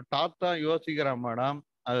நான் ஒரு டாத்தா யோசிக்கிறேன் மேடம்.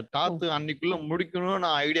 அது டாத்து அன்னைக்குள்ள முடிக்கணும்னு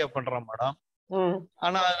நான் ஐடியா பண்றேன் மேடம்.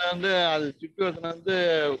 ஆனா அது சிச்சுவேஷன் வந்து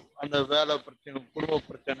அந்த வேலை பிரச்சனை, குடும்ப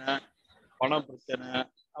பிரச்சனை, பண பிரச்சனை,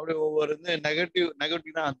 அப்படி ஒவ்வொரு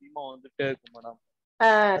நெகட்டிவ் தான் அதிகமா வந்துட்டே இருக்கு மேடம்.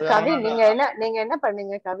 கவின், நீங்க என்ன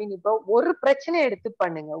பண்ணுங்க கவின், இப்போ ஒரு பிரச்சனை எடுத்து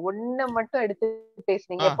பண்ணுங்க, ஒண்ணு மட்டும் எடுத்து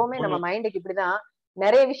பேசுனீங்க. எப்பவுமே நம்ம மைண்டுக்கு இப்படிதான்,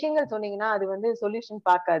 நிறைய விஷயங்கள் சொன்னீங்கன்னா அது வந்து சொல்யூஷன்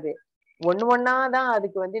பார்க்காது. ஒண்ணாதான்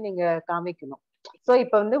அதுக்கு வந்து நீங்க காமிக்கணும். சோ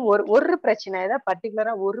இப்ப வந்து ஒரு பிரச்சனை, ஏதாவது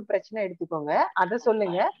பர்டிகுலரா ஒரு பிரச்சனை எடுத்துக்கோங்க, அத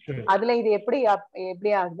சொல்லுங்க. அதுல இது எப்படி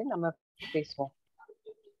ஆகுதுன்னு நம்ம பேசுவோம்.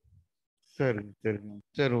 சரி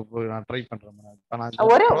நான் ட்ரை பண்றேன்.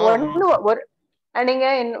 நீங்க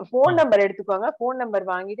போன் நம்பர் எடுத்துக்கோங்க, போன் நம்பர்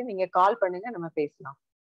வாங்கிட்டு நீங்க கால் பண்ணுங்க, நம்ம பேசலாம்.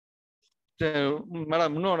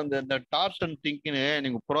 மேடம், இன்னொன்று இந்த டார்ட்ஸ் அண்ட் திங்கிங்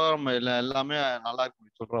நீங்க ப்ரோக்ராம் எல்லாமே நல்லா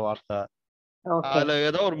இருக்கு சொல்ற வார்த்தை. அதுல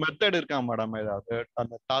ஏதோ ஒரு மெத்தட் இருக்கா மேடம்? ஏதாவது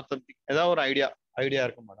அந்த டார்ட்ஸ் அண்ட் திங்கிங் ஏதாவது ஒரு ஐடியா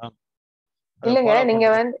இருக்கு மேடம்? இல்லங்க, நீங்க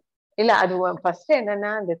வந்து இல்ல அது ஃபர்ஸ்ட்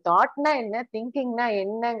என்னன்னா, இந்த தாட்னா என்ன, திங்கிங்னா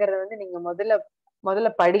என்னங்கறத வந்து நீங்க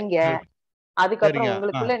முதல்ல படிங்க. அதுக்கப்புறம்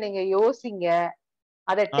உங்களுக்குள்ள நீங்க யோசிங்க,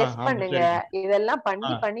 அதை டெஸ்ட் பண்ணுங்க. இதெல்லாம்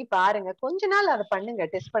பண்ணி பாருங்க. கொஞ்ச நாள் அதை பண்ணுங்க,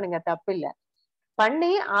 டெஸ்ட் பண்ணுங்க, தப்பு இல்ல.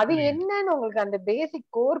 பண்ணி அது என்னன்னு உங்களுக்கு அந்த பேசிக்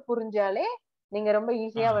கோர் புரிஞ்சாலே நீங்க ரொம்ப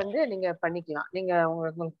ஈஸியா வந்து நீங்க பண்ணிக்கலாம். நீங்க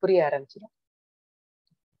உங்களுக்கு புரிய ஆரம்பிச்சிடும்.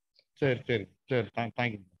 சரி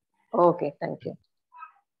தேங்க்யூ. Okay, thank you.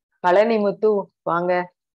 பழனி முத்து வாங்க.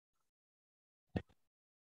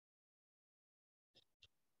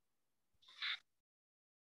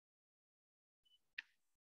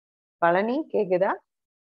 பழனி கேக்குதா?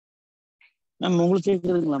 மேம் உங்களுக்கு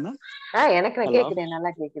கேக்குதுங்களா மேம்? எனக்கு கேக்குது,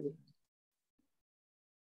 நல்லா கேக்குது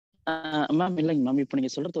மேம். இல்லைங்க மேம், இப்போ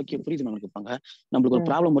நீங்க சொல்றது ஓகே, புரியுது மேம். இருப்பாங்க நம்மளுக்கு ஒரு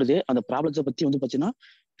ப்ராப்ளம் வருது, அந்த ப்ராப்ளத்தை பத்தி வந்து பாத்தீங்கன்னா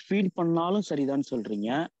ஃபீல் பண்ணாலும் சரிதான் சொல்றீங்க,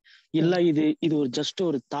 இல்ல இது ஒரு ஜஸ்ட்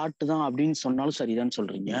ஒரு தாட் தான் அப்படின்னு சொன்னாலும் சரிதான்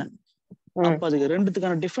சொல்றீங்க. அப்ப அதுக்கு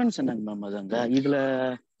ரெண்டுத்துக்கான டிஃபரன்ஸ் என்னங்க மேம்? அது அங்க இதுல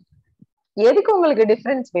எதுக்கு உங்களுக்கு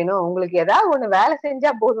டிஃபரன்ஸ் வேணும்? உங்களுக்கு ஏதாவது ஒண்ணு வேலை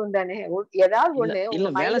செஞ்சா போதும் தானே? ஏதாவது ஒண்ணு இல்ல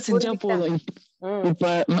வேலை செஞ்சா போதும். இப்ப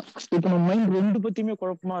நம்ம மைண்ட் ரெண்டு பத்தியுமே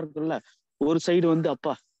குழப்பமா இருக்குல்ல. ஒரு சைடு வந்து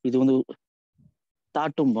அப்பா இது வந்து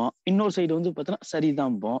தாட்டும்போம், இன்னொரு சைடு வந்து பாத்தீங்கன்னா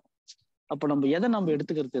சரிதான்போம். அப்ப நம்ம எதை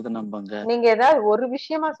எடுத்துக்கிறது? எதை நம்பங்க? நீங்க ஏதாவது ஒரு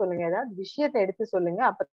விஷயமா சொல்லுங்க, ஏதாவது விஷயத்தை எடுத்து சொல்லுங்க,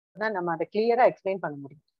 அப்பதான் நம்ம அதை கிளியரா எக்ஸ்பிளைன் பண்ண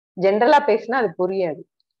முடியும். ஜென்ரலா பேசினா அது புரியாது.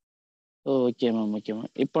 Okay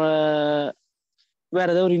ma'am. இப்ப வேற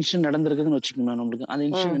ஏதாவது ஒரு இன்சிடென்ட் நடந்திருக்குதுன்னு வச்சுக்கோங்க, நம்மளுக்கு அந்த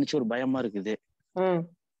இன்சிடென்ட் நினைச்சு ஒரு பயமா இருக்குது.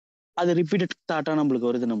 அது ரிப்பீட்டட் தாட்டா நம்மளுக்கு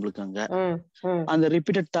வருது. நம்மளுக்கு அங்க அந்த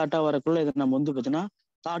ரிப்பீட்டட் தாட்டா வரக்குள்ள இதை நம்ம வந்து பாத்தீங்கன்னா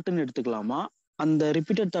தாட்டுன்னு எடுத்துக்கலாமா? அந்த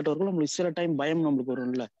ரிப்பீட்டட் தாட் வரக்குள்ள நம்மளுக்கு சில டைம் பயம் நம்மளுக்கு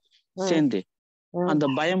வரும்ல சேர்ந்து, அந்த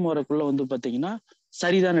பயம் வரக்குள்ள வந்து பாத்தீங்கன்னா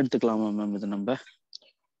சரிதான் எடுத்துக்கலாமா மேம் இது நம்ம?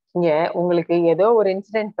 இங்க உங்களுக்கு ஏதோ ஒரு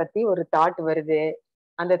இன்சிடென்ட் பத்தி ஒரு தாட் வருது,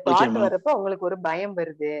 அந்த தாட் வரப்போ உங்களுக்கு ஒரு பயம்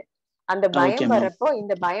வருது, அந்த பயம் வரப்போ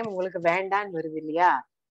இந்த பயம் உங்களுக்கு வேண்டான்னு வருது இல்லையா?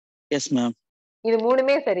 Yes ma'am. இது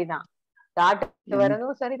மூணுமே சரிதான். தாட்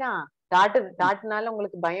வரதும் சரிதான், தாட்டுனால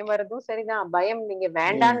உங்களுக்கு பயம் வர்றதும் சரிதான், பயம் நீங்க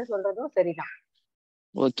வேண்டான்னு சொல்றதும் சரிதான்.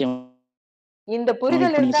 ஓகே. இந்த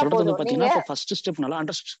புரிதல் இருந்தா போதும். பாத்தீங்கன்னா ஃபர்ஸ்ட் ஸ்டெப் நல்லா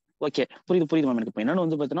ஓகே புரியுது மேம். எனக்கு என்னன்னு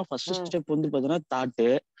வந்து பாத்தீங்கன்னா ஃபர்ஸ்ட் ஸ்டெப் வந்து பாத்தீங்கன்னா தாட்டு.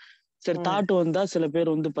 சரி தாட்டு வந்தா சில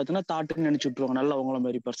பேர் வந்து பாத்தீங்கன்னா தாட்டுன்னு நினைச்சு விட்டுருவாங்க, நல்லா அவங்கள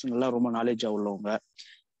மாதிரி பர்சன் எல்லாம் ரொம்ப நாலேஜா உள்ளவங்க.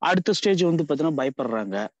 அடுத்த ஸ்டேஜ் வந்து பாத்தீங்கன்னா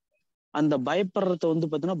பயப்படுறாங்க. அந்த பயப்படுறத வந்து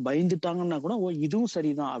பாத்தீங்கன்னா பயந்துட்டாங்கன்னா கூட ஓ இதுவும்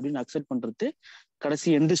சரிதான் அப்படின்னு அக்செப்ட் பண்றது கடைசி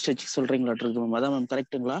எந்த ஸ்டேஜ் சொல்றீங்களா இருக்கு மேம்? அதான் மேம்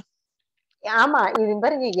கரெக்டுங்களா? ஆமா, இது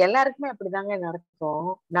பாருங்க எல்லாருக்குமே அப்படிதாங்க நடக்கும்.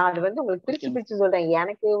 நான் அது வந்து உங்களுக்கு பிரிச்சு சொல்றேன்.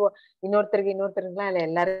 எனக்கு இன்னொருத்தருக்குலாம் இல்ல,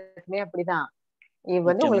 எல்லாருக்குமே அப்படிதான். இது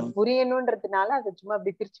வந்து உங்களுக்கு புரியணும்ன்றதுனால அது சும்மா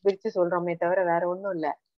அப்படி பிரிச்சு சொல்றோமே தவிர வேற ஒண்ணும் இல்ல.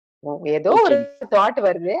 ஏதோ ஒரு தாட்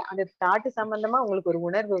வருது, அந்த தாட் சம்பந்தமா உங்களுக்கு ஒரு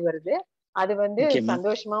உணர்வு வருது. அது வந்து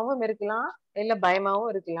சந்தோஷமாவும் இருக்கலாம், இல்ல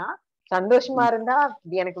பயமாவும் இருக்கலாம். சந்தோஷமா இருந்தா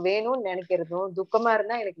எனக்கு வேணும்னு நினைக்கிறதும், துக்கமா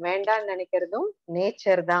இருந்தா எனக்கு வேண்டாம்னு நினைக்கிறதும்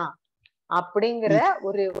நேச்சர் தான் அப்படிங்கிற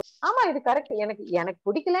ஒரு ஆமா இது கரெக்ட். எனக்கு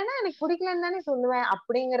பிடிக்கலன்னா எனக்கு பிடிக்கலன்னு தானே சொல்லுவேன்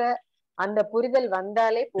அப்படிங்கிற அந்த புரிதல்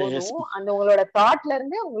வந்தாலே போதும். அந்த உங்களோட தாட்ல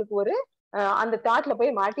இருந்து உங்களுக்கு ஒரு அந்த தாட்ல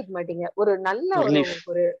போய் மாட்டிக்க மாட்டீங்க. ஒரு நல்ல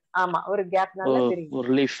ஒரு ஆமா ஒரு கேப் நல்லா தெரியும்.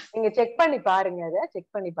 நீங்க செக் பண்ணி பாருங்க, அதை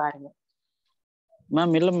செக் பண்ணி பாருங்க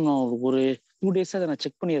மேம். இல்ல ஒரு 2 days அதை நான்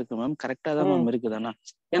செக் பண்ணியிருக்கேன் மேம். கரெக்டா தான் மேம் இருக்குதானா?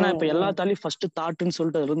 ஏன்னா இப்ப எல்லாத்தாலையும் ஃபர்ஸ்ட் தாட்டுன்னு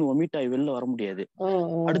சொல்லிட்டு அதுல இருந்து ஒமிட் ஆகி வெளில வர முடியாது.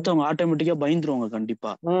 அடுத்தவங்க ஆட்டோமேட்டிக்கா பயந்துருவாங்க.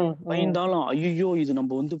 கண்டிப்பா பயந்தாலும் ஐயோ இது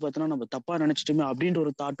நம்ம வந்து பார்த்தோன்னா நம்ம தப்பா நினைச்சிட்டோமே அப்படின்ற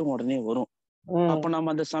ஒரு தாட்டும் உடனே வரும். அப்ப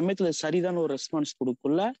நம்ம அந்த சமயத்துல சரிதான ஒரு ரெஸ்பான்ஸ்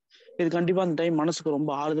கொடுக்குள்ள இது கண்டிப்பா அந்த டைம் மனசுக்கு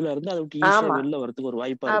ரொம்ப ஆறுதலா இருந்து அதை விட்டு ஈஸியா வெளில வரதுக்கு ஒரு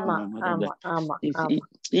வாய்ப்பா இருக்கும் மேம்.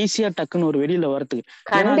 ஈஸியா டக்குன்னு ஒரு வெளியில வரதுக்கு.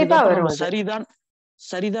 ஏன்னா நம்ம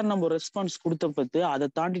சரிதான் நம்ம ரெஸ்பான்ஸ் கொடுத்த பத்து அதை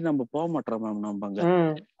தாண்டி நம்ம போக மாட்டோம் மேம். நம்ம அங்க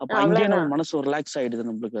அப்ப அங்கேயே நம்ம மனசு ஒரு ரிலாக்ஸ் ஆயிடுது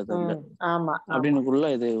நம்மளுக்கு அது அப்படின்னுக்குள்ள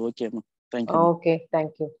இது. Okay ma'am, thank you. Okay,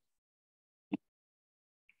 thank you.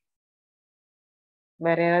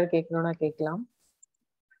 வேற யாராவது கேட்கணும்னா கேட்கலாம்.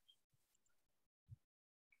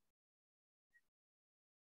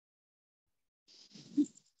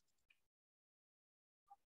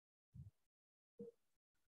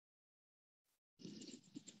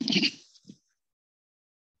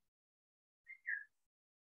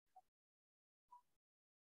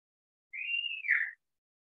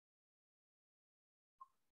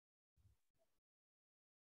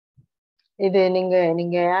 இது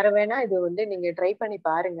நீங்க யார வேணா இது வந்து நீங்க ட்ரை பண்ணி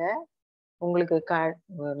பாருங்க. உங்களுக்கு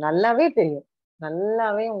நல்லாவே தெரியும்.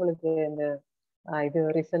 நல்லாவே உங்களுக்கு இந்த இது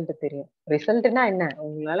ரிசல்ட் தெரியும். ரிசல்ட்னா என்ன,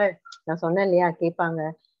 உங்களால நான் சொன்னேன் இல்லையா, கேட்பாங்க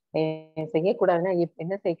செய்யக்கூடாதுன்னா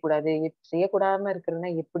என்ன செய்யக்கூடாது, செய்யக்கூடாம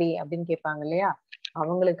இருக்கிறதுனா எப்படி அப்படின்னு கேட்பாங்க இல்லையா,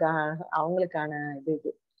 அவங்களுக்கான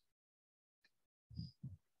இது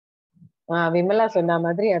விமலா சொன்ன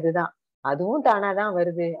மாதிரி அதுதான். அதுவும் தானாதான்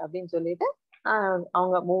வருது அப்படின்னு சொல்லிட்டு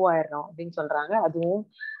அவங்க மூவ் ஆயிடுறோம் அப்படின்னு சொல்றாங்க.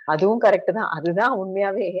 அதுவும் கரெக்ட் தான், அதுதான்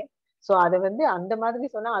உண்மையாவே. சோ அதை வந்து அந்த மாதிரி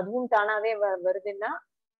சொன்னா அதுவும் தானாவே வருதுன்னா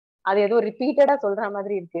அது ஏதோ ரிப்பீட்டடா சொல்ற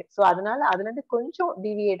மாதிரி இருக்கு. சோ அதனால அதுல இருந்து கொஞ்சம்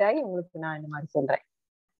டிவியேட் ஆகி உங்களுக்கு நான் இந்த மாதிரி சொல்றேன்.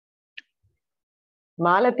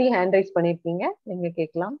 மாலதி ஹேண்ட் ரைஸ் பண்ணிருக்கீங்க, நீங்க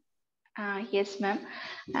கேட்கலாம். Yes ma'am.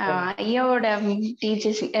 ஐயாவோட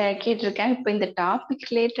டீச்சர்ஸ் கேட்டிருக்கேன். இப்போ இந்த டாபிக்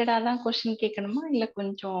ரிலேட்டடா தான் கொஸ்டின் கேட்கணுமா இல்ல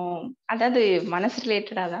கொஞ்சம் அதாவது மனசு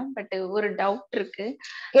ரிலேட்டடா தான், பட் ஒரு டவுட் இருக்கு,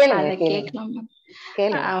 அதை கேட்கலாம் மேம்.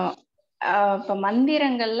 இப்ப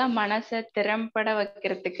மந்திரங்கள்லாம் மனசை திறம்பட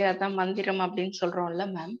வைக்கிறதுக்கு அதான் மந்திரம் அப்படின்னு சொல்றோம்ல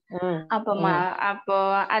மேம். அப்போ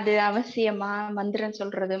அது அவசியமா மந்திரம்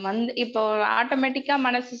சொல்றது? இப்போ ஆட்டோமேட்டிக்கா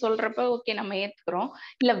மனசு சொல்றப்ப ஓகே நம்ம ஏத்துக்கிறோம்.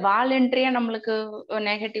 இல்ல வாலண்டரியா நம்மளுக்கு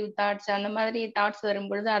நெகட்டிவ் தாட்ஸ் அந்த மாதிரி தாட்ஸ்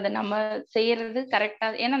வரும்பொழுது அதை நம்ம செய்யறது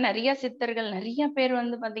கரெக்டா? ஏன்னா நிறைய சித்தர்கள் நிறைய பேர்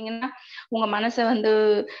வந்து பாத்தீங்கன்னா உங்க மனசை வந்து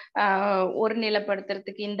ஒரு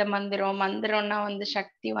நிலைப்படுத்துறதுக்கு இந்த மந்திரம்னா வந்து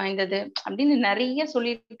சக்தி வாய்ந்தது அப்படின்னு நிறைய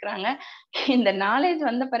சொல்லிட்டு இருக்கிறாங்க. இந்த நாலேஜ்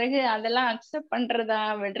வந்த பிறகு அதெல்லாம் அக்செப்ட் பண்றதா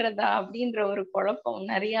விடுறதா அப்படின்ற ஒரு குழப்பம்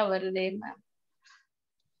நிறைய வருதே மேம்.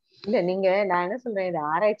 இல்ல நான் என்ன சொல்றேன், இது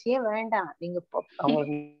ஆராய்ச்சியே வேண்டாம். நீங்க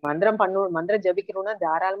மந்திரம் ஜபிக்கணும்னா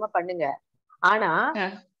தாராளமா பண்ணுங்க. ஆனா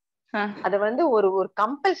அத வந்து ஒரு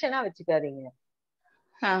கம்பல்ஷனா வச்சுக்காதீங்க.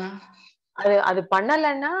 அது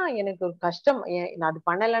பண்ணலன்னா எனக்கு ஒரு கஷ்டம், அது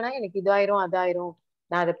பண்ணலன்னா எனக்கு இதாயிரும் அதாயிரும்,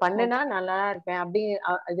 நான் அதை பண்ணுனா நல்லா இருப்பேன் அப்படி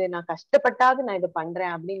இது நான் கஷ்டப்பட்டாவது நான் இதை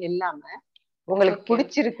பண்றேன் அப்படின்னு இல்லாம உங்களுக்கு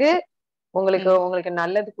பிடிச்சிருக்கு, உங்களுக்கு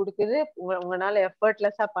நல்லது கொடுக்குது, உங்களால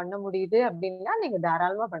எஃபர்ட்லெஸ்ஸா பண்ண முடியுது அப்படின்னா நீங்க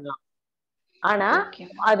தாராளமா பண்ணலாம். ஆனா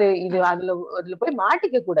அதுல போய்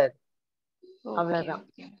மாட்டிக்க கூடாது, அவ்வளவுதான்.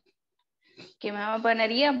 Okay ma'am. அப்ப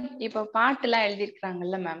நிறைய இப்ப பாட்டு எல்லாம்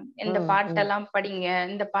எழுதிருக்காங்கல்ல மேம், இந்த பாட்டெல்லாம் படிங்க,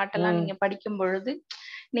 இந்த பாட்டெல்லாம் நீங்க படிக்கும் பொழுது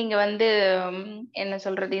நீங்க வந்து என்ன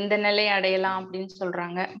சொல்றது, இந்த நிலை அடையலாம் அப்படின்னு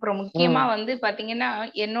சொல்றாங்க. அப்புறம் முக்கியமா வந்து பாத்தீங்கன்னா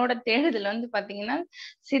என்னோட தேடுதல் வந்து பாத்தீங்கன்னா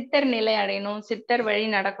சித்தர் நிலை அடையணும், சித்தர் வழி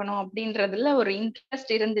நடக்கணும் அப்படின்றதுல ஒரு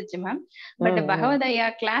இன்ட்ரெஸ்ட் இருந்துச்சு மேம். பட் பகவதையா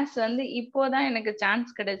கிளாஸ் வந்து இப்போதான் எனக்கு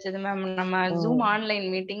சான்ஸ் கிடைச்சது மேம், நம்ம ஜூம் ஆன்லைன்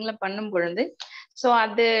மீட்டிங்ல பண்ணும் பொழுது. சோ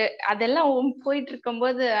அதெல்லாம் போயிட்டு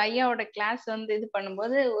இருக்கும்போது ஐயாவோட கிளாஸ் வந்து இது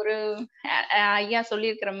பண்ணும்போது ஒரு ஐயா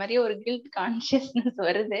சொல்லியிருக்கிற மாதிரி ஒரு கில்ட் கான்சியஸ்னஸ்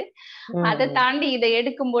வருது. அதை தாண்டி இதை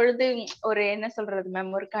எடுக்கும் பொழுது ஒரு என்ன சொல்றது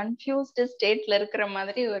மேம், ஒரு கன்ஃபியூஸ்டு ஸ்டேட்ல இருக்கிற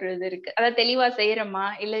மாதிரி ஒரு இது இருக்கு. அதை தெளிவா செய்யறோமா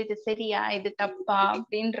இல்ல இது சரியா இது தப்பா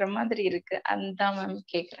அப்படின்ற மாதிரி இருக்கு. அதுதான் மேம்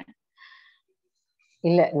கேக்குறேன்.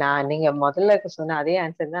 இல்ல, நீங்க முதல்ல சொன்ன அதே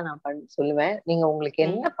ஆன்சர் தான் நான் சொல்லுவேன். நீங்க உங்களுக்கு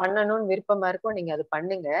என்ன பண்ணணும்னு விருப்பமா இருக்கோ நீங்க அது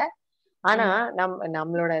பண்ணுங்க. ஆனா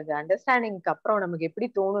நம்மளோட அண்டர்ஸ்டாண்டிங்க்கு அப்புறம் நமக்கு எப்படி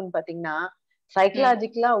தோணும்னு பாத்தீங்கன்னா,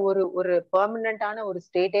 சைக்கலாஜிக்கலா ஒரு பெர்மனன்டான ஒரு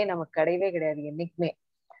ஸ்டேட்டே நமக்கு கிடையவே கிடையாது என்னைக்குமே.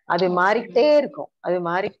 அது மாறிக்கிட்டே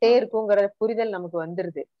இருக்குங்கிற புரிதல் நமக்கு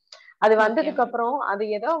வந்துருது. அது வந்ததுக்கு அப்புறம் அது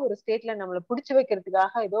ஏதோ ஒரு ஸ்டேட்ல நம்மள புடிச்சு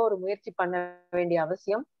வைக்கிறதுக்காக ஏதோ ஒரு முயற்சி பண்ண வேண்டிய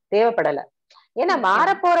அவசியம் தேவைப்படல. ஏன்னா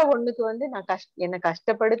மாறப்போற ஒண்ணுக்கு வந்து நான் என்ன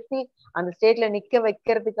கஷ்டப்படுத்தி அந்த ஸ்டேட்ல நிக்க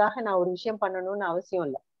வைக்கிறதுக்காக நான் ஒரு விஷயம் பண்ணணும்னு அவசியம்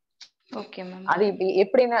இல்லை. அது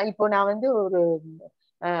எப்படின்னா, இப்போ நான்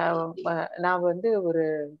வந்து ஒரு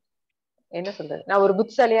என்ன சொல்றது, நான் ஒரு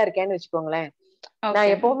புத்திசாலியா இருக்கேன்னு வச்சுக்கோங்களேன்.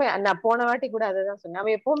 நான் எப்பவுமே நான் போன வாட்டி கூட அதான் சொன்னேன்,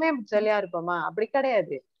 நம்ம எப்பவுமே புத்திசாலியா இருப்போமா? அப்படி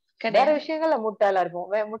கிடையாது. வேற விஷயங்கள்ல முட்டாளா இருப்போம்.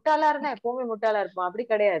 முட்டாளா இருந்தா எப்பவுமே முட்டாளா இருப்போம், அப்படி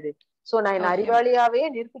கிடையாது. சோ நான் என்ன அறிவாளியாவே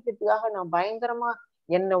நிறுத்திக்கிறதுக்காக நான் பயங்கரமா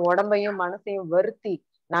என்ன உடம்பையும் மனசையும் வருத்தி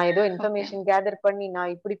நான் ஏதோ இன்ஃபர்மேஷன் கேதர் பண்ணி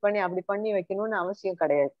நான் இப்படி பண்ணி அப்படி பண்ணி வைக்கணும்னு அவசியம்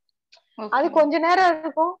கிடையாது. அது கொஞ்ச நேரம்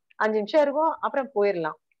இருக்கும், 5 நிமிஷம் இருக்கும், அப்புறம்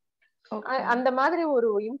போயிடலாம். அந்த மாதிரி ஒரு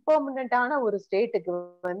இம்பர்மனன்டான ஒரு ஸ்டேட்டுக்கு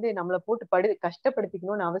வந்து நம்மள போட்டு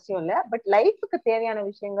கஷ்டப்படுத்திக்கணும்னு அவசியம் இல்ல. பட் லைஃபுக்கு தேவையான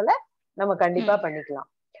விஷயங்களை நம்ம கண்டிப்பா பண்ணிக்கலாம்.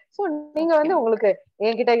 சோ நீங்க வந்து உங்களுக்கு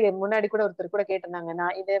என்கிட்ட முன்னாடி கூட ஒருத்தர் கூட கேட்டிருந்தாங்க,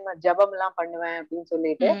 நான் இதே மாதிரி ஜபம் எல்லாம் பண்ணுவேன் அப்படின்னு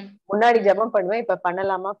சொல்லிட்டு, முன்னாடி ஜபம் பண்ணுவேன் இப்ப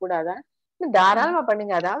பண்ணலாமா கூடாதா? தாராளமா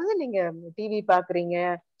பண்ணுங்க. அதாவது நீங்க டிவி பாக்குறீங்க,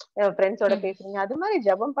 ஃப்ரெண்ட்ஸோட பேசுறீங்க, அது மாதிரி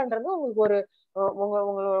ஜபம் பண்றது உங்களுக்கு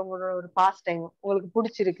உங்களோட ஒரு பாஸ்ட் டைம், உங்களுக்கு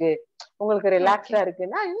பிடிச்சிருக்கு, உங்களுக்கு ரிலாக்ஸா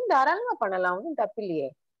இருக்குன்னா இன்னும் தாராளமா பண்ணலாம், ஒன்றும் தப்பு இல்லையே.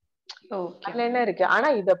 அதுல என்ன இருக்கு? ஆனா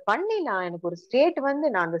இத பண்ணி எனக்கு ஒரு ஸ்டேட் வந்து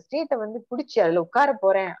நான் அந்த ஸ்டேட்டை வந்து பிடிச்சி அதுல உட்கார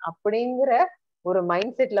போறேன் அப்படிங்கிற ஒரு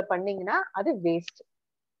மைண்ட் செட்ல பண்ணீங்கன்னா அது வேஸ்ட்.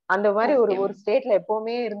 அந்த மாதிரி ஒரு ஸ்டேட்ல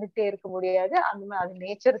எப்பவுமே இருந்துட்டே இருக்க முடியாது. அது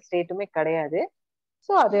நேச்சர் ஸ்டேட்டுமே கிடையாது.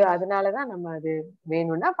 சோ அதனாலதான் நம்ம அது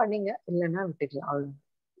வேணும்னா பண்ணீங்க, இல்லைன்னா விட்டுக்கலாம், அவ்வளவு.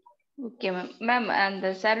 Okay ma'am. மேம் அந்த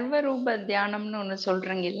சர்வரூப தியானம்னு ஒண்ணு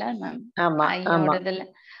சொல்றீங்கல்ல மேம், ஐயோடதுல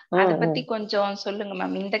அத பத்தி கொஞ்சம் சொல்லுங்க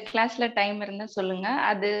மேம். இந்த கிளாஸ்ல டைம் இருந்தா சொல்லுங்க.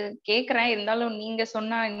 அது கேக்குறேன், இருந்தாலும் நீங்க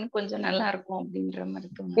சொன்னா இன்னும் கொஞ்சம் நல்லா இருக்கும் அப்படின்ற மாதிரி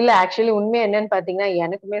தோணுது. இல்ல, ஆக்சுவலி உண்மை என்னன்னு பாத்தீங்கன்னா,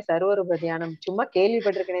 எனக்குமே சர்வரூப தியானம் சும்மா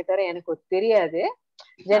கேள்விப்பட்டிருக்கேனே தவிர எனக்கு தெரியாது.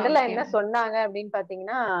 ஜெனரலா என்ன சொன்னாங்க அப்படின்னு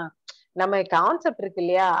பாத்தீங்கன்னா, நம்ம கான்செப்ட் இருக்கு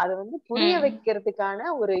இல்லையா, அது வந்து புரிய வைக்கிறதுக்கான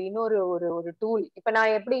இன்னொரு ஒரு டூல். இப்ப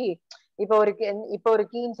நான் எப்படி இப்ப ஒரு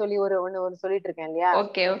கீன்னு சொல்லி ஒண்ணு சொல்லிட்டு இருக்கேன் இல்லையா,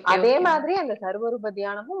 அதே மாதிரி அந்த சர்வரூப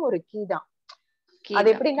தியானமும் ஒரு கீ தான். அது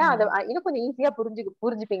எப்படின்னா அதை இன்னும் கொஞ்சம் ஈஸியா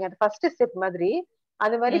புரிஞ்சுப்பீங்க. அது ஃபர்ஸ்ட் ஸ்டெப் மாதிரி.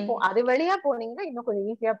 அது மாதிரி அது வழியா போனீங்கன்னா இன்னும் கொஞ்சம்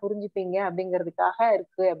ஈஸியா புரிஞ்சுப்பீங்க அப்படிங்கிறதுக்காக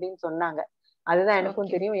இருக்கு அப்படின்னு சொன்னாங்க. அதுதான்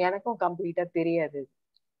எனக்கும் தெரியும், எனக்கும் கம்ப்ளீட்டா தெரியாது.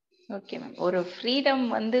 Okay ma'am. ஒரு ஃப்ரீடம்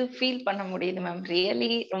வந்து ஃபீல் பண்ண முடியுது மேம். ரியலி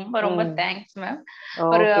ரொம்ப ரொம்ப தேங்க்ஸ் மேம்.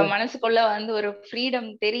 ஒரு மனசுக்குள்ள வந்து ஒரு ஃப்ரீடம்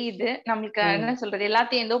தெரியுது. நம்மளுக்கு என்ன சொல்றது,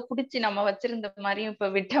 எல்லாத்தையும் ஏதோ புடிச்சு நம்ம வச்சிருந்த மாதிரியும் இப்ப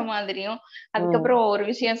விட்ட மாதிரியும். அதுக்கப்புறம் ஒரு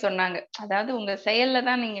விஷயம் சொன்னாங்க, அதாவது உங்க செயல்ல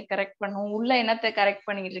தான் நீங்க கரெக்ட் பண்ணணும், உள்ள என்னத்தை கரெக்ட்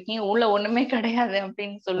பண்ணிட்டு இருக்கீங்க, உள்ள ஒண்ணுமே கிடையாது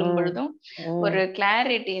அப்படின்னு சொல்லும் பொழுதும் ஒரு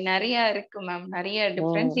கிளாரிட்டி நிறைய இருக்கு மேம். நிறைய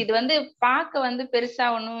டிஃபரன்ஸ். இது வந்து பார்க்க வந்து பெருசா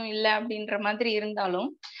ஒண்ணும் இல்ல அப்படின்ற மாதிரி இருந்தாலும்,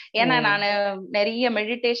 ஏன்னா நான் நிறைய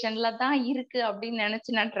மெடிடேஷன்ல தான் இருக்கு அப்படின்னு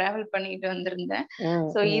நினைச்சு நான் டிராவல் பண்ணிட்டு வந்திருந்தேன்.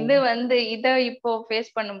 சோ இது வந்து இத இப்போ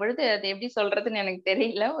ஃபேஸ் பண்ணும் பொழுது அது எப்படி சொல்றதுன்னு எனக்கு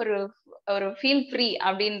தெரியல. ஒரு ஃபீல் ஃப்ரீ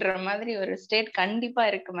அப்படின்ற மாதிரி ஒரு ஸ்டேட் கண்டிப்பா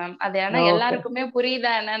இருக்கு மேம். அது ஆனா எல்லாருக்குமே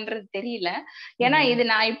புரியுதா என்னன்றது தெரியல. ஏன்னா இது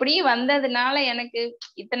நான் இப்படி வந்ததுனால எனக்கு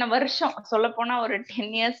இத்தனை வருஷம், சொல்ல போனா ஒரு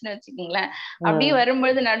 10 இயர்ஸ்னு வச்சுக்கீங்களேன், அப்படியே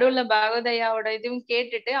வரும்பொழுது நடுவுல பகவதையாவோட இதுவும்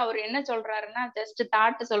கேட்டுட்டு அவர் என்ன சொல்றாருன்னா, ஜஸ்ட்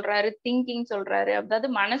தாட் சொல்றாரு, திங்கிங் சொல்றாரு, அதாவது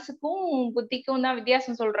மனசுக்கும் புத்திக்கும் தான்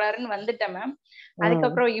வித்தியாசம் சொல்றாருன்னு வந்துட்டேன் மேம்.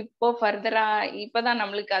 அதுக்கப்புறம் இப்போ ஃபர்தரா இப்பதான்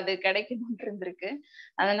நம்மளுக்கு அது கிடைக்கணும்னு இருந்திருக்கு.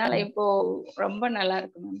 அதனால இப்போ ரொம்ப நல்லா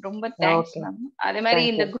இருக்கு மேம். ரொம்ப தேங்க்ஸ் மேம். அதே மாதிரி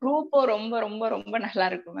இந்த குரூப்பும் ரொம்ப ரொம்ப ரொம்ப நல்லா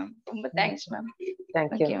இருக்கு மேம். ரொம்ப thanks ma'am.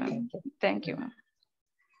 Thank you ma'am. Thank you ma'am.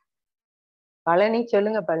 Palani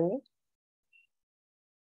சொல்லுங்க பழனி.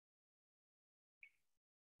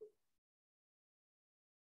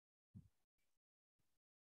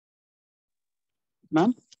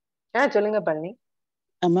 மேம் சொல்லுங்க பழனி.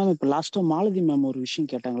 மேம் இப்ப லாஸ்டா மாலதி மேம் ஒரு விஷயம்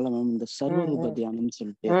கேட்டாங்கல்ல மேம், இந்த சர்வரூப தியானம்னு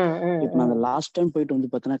சொல்லிட்டு. இப்ப நான் அந்த லாஸ்ட் டைம் போயிட்டு வந்து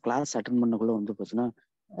பாத்தீங்கன்னா கிளாஸ் அட்டென்ட் பண்ணக்குள்ள வந்து பாத்தீங்கன்னா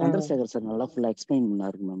சந்திரசேகர் சார் நல்லா ஃபுல்லா எக்ஸ்பிளைன்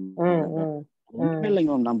பண்ணாரு மேம். ஒண்ணுமே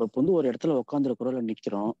இல்லைங்க மேம், நம்ம இப்ப வந்து ஒரு இடத்துல உட்காந்துருக்கிறோம் இல்ல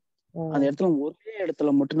நிக்கிறோம், அந்த இடத்துல ஒரே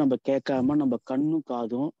இடத்துல மட்டும் நம்ம கேட்காம நம்ம கண்ணும்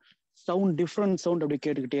காதும் சவுண்ட் டிஃப்ரெண்ட் சவுண்ட் அப்படியே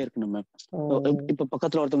கேட்டுக்கிட்டே இருக்கணும் மேம். இப்ப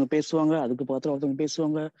பக்கத்துல ஒருத்தவங்க பேசுவாங்க, அதுக்கு பக்கத்துல ஒருத்தவங்க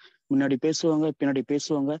பேசுவாங்க, முன்னாடி பேசுவாங்க, பின்னாடி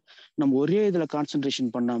பேசுவாங்க. நம்ம ஒரே இதுல கான்சென்ட்ரேஷன்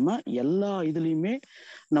பண்ணாம எல்லா இதுலயுமே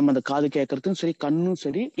நம்ம அந்த காது கேட்கறதும் சரி கண்ணும்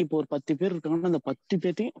சரி. இப்போ ஒரு 10 பேர் இருக்காங்கன்னா அந்த 10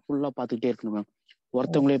 பேர்த்தையும் ஃபுல்லா பாத்துக்கிட்டே இருக்கணும் மேம்,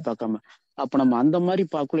 ஒருத்தவங்களே பார்க்காம. அப்ப நம்ம அந்த மாதிரி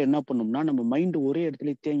பார்க்கல என்ன பண்ணோம்னா நம்ம மைண்ட் ஒரே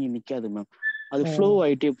இடத்துல தேங்கி நிக்காது மேம், அது ஃப்ளோ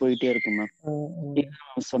ஆயிட்டே போயிட்டே இருக்கும் மேம்.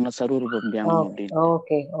 சொன்ன சர்வரூபம் தியானம் அப்படின்னு.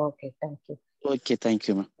 Okay okay thank you. Okay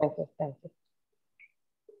thank you ma'am. Okay thank you.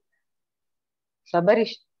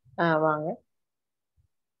 Sabarish வாங்க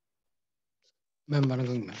மேம்.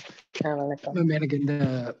 வணக்கம் மேம். வணக்கம் மேம். எனக்கு இந்த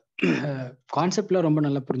கான்செப்ட்லாம் ரொம்ப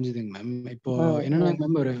நல்லா புரிஞ்சுதுங்க மேம். இப்போ என்னன்னா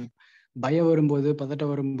மேம், ஒரு பயம் வரும்போது, பதட்டம்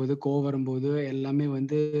வரும்போது, கோவம் வரும்போது எல்லாமே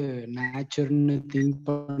வந்து நேச்சர்னு திங்க்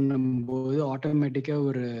பண்ணும்போது ஆட்டோமேட்டிக்கா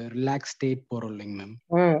ஒரு ரிலாக்ஸ் ஸ்டேட் போறோம் இல்லைங்க மேம்.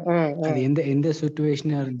 அது எந்த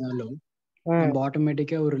சிச்சுவேஷனா இருந்தாலும் நம்ம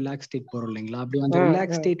ஆட்டோமேட்டிக்கா ஒரு ரிலாக்ஸ் ஸ்டேட் போறோம் இல்லைங்களா. அப்படி அந்த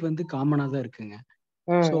ரிலாக்ஸ் ஸ்டேட் வந்து காமனா தான் இருக்குங்க.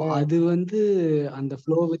 ஸோ அது வந்து அந்த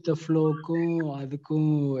ஃப்ளோ வித் ஃப்ளோக்கும் அதுக்கும்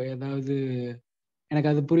ஏதாவது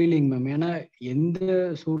எனக்கு அது புரியலைங்க மேம். ஏன்னா எந்த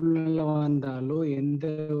சூழ்நிலை வந்தாலும் எந்த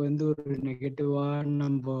வந்து ஒரு நெகட்டிவா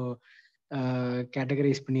நம்ம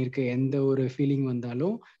கேட்டகரைஸ் பண்ணியிருக்கு எந்த ஒரு ஃபீலிங்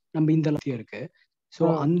வந்தாலும் நம்ம இந்த அளவுக்கு இருக்கு. ஸோ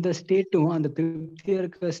அந்த ஸ்டேட்டும் அந்த திருப்தியா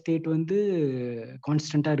இருக்கிற ஸ்டேட் வந்து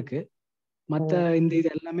கான்ஸ்டன்டா இருக்கு. மற்ற இந்த இது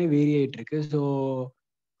எல்லாமே வேரி ஆயிட்டு இருக்கு. ஸோ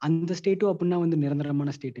அந்த ஸ்டேட்டும் அப்படின்னா வந்து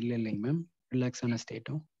நிரந்தரமான ஸ்டேட் இல்லை இல்லைங்க மேம், ரிலாக்ஸான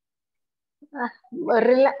ஸ்டேட்டும்.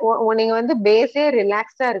 நீங்க வந்து பேஸே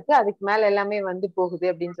ரிலாக்ஸ்டா இருக்கு, அதுக்கு மேல எல்லாமே வந்து போகுது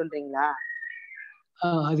அப்படின்னு சொல்றீங்களா?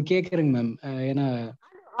 அது கேக்குறேங்க மேம். ஏன்னா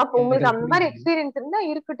அப்ப உங்களுக்கு அந்த மாதிரி எக்ஸ்பீரியன்ஸ் இருந்தா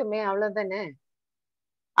இருக்கட்டுமே, அவ்வளவுதானே.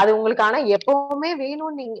 அது உங்களுக்கு ஆனா எப்பவுமே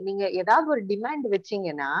வேணும்னு நீங்க ஏதாவது ஒரு டிமாண்ட்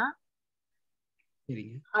வச்சீங்கன்னா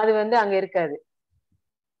அது வந்து அங்க இருக்காது.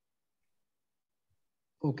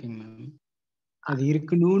 ஓகேங்க மேம். அது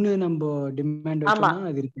இருக்கணும்னு நம்ம டிமாண்ட் வச்சோம்னா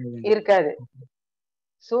அது இருக்காது.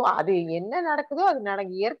 சோ அது என்ன நடக்குதோ அது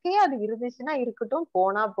இயற்கையா அது இருந்துச்சுன்னா இருக்கட்டும்,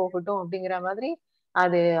 போனா போகட்டும் அப்படிங்கிற மாதிரி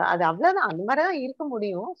அது அவ்வளவுதான். அந்த மாதிரிதான் இருக்க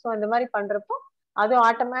முடியும். சோ அந்த மாதிரி பண்றப்போ அது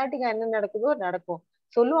ஆட்டோமேட்டிக்கா என்ன நடக்குதோ நடக்கும்.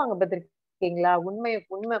 சொல்லுவாங்க பார்த்திருக்கீங்களா,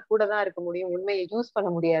 உண்மை கூட தான் இருக்க முடியும், உண்மையை யூஸ் பண்ண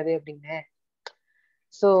முடியாது அப்படின்னு.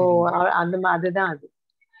 சோ அதுதான் அது.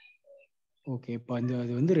 ஓகே. இப்போ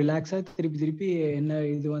அது வந்து ரிலாக்ஸா திருப்பி என்ன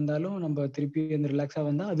இது வந்தாலும் நம்ம திருப்பி அந்த ரிலாக்ஸா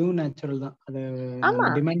வந்தா அதுவும் நேச்சுரல் தான். அதை நம்ம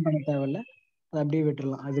டிமாண்ட் பண்ண தேவையில்ல, அதை அப்படியே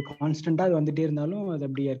விட்டுறலாம். அது கான்ஸ்டன்டா அது வந்துட்டே இருந்தாலும் அது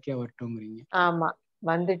அப்படியே இயற்கையா வரட்டும்ங்கிறீங்க. ஆமா,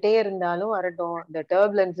 வந்துட்டே இருந்தாலும் வரட்டும், இந்த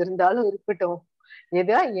டர்புலன்ஸ் இருந்தாலும் இருக்கட்டும்,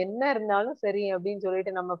 என்ன இருந்தாலும் சரி அப்படின்னு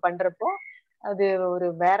சொல்லிட்டு நம்ம பண்றப்போ அது ஒரு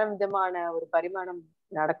வேற விதமான ஒரு பரிமாணம்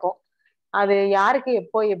நடக்கும். அது யாருக்கு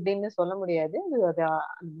எப்போ எப்படின்னு சொல்ல முடியாது. அது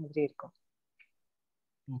அந்த மாதிரி இருக்கும்.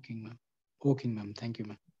 ஓகேங்க மேம். ஓகேங்க மேம். Thank you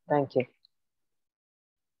ma'am. தேங்க்யூ.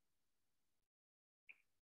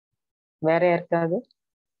 வேற யாருக்காவது?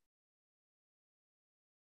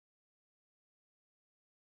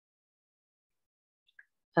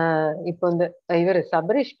 இப்போ இந்த இவர்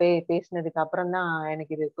சபரிஷ் பேசினதுக்கு அப்புறம் தான்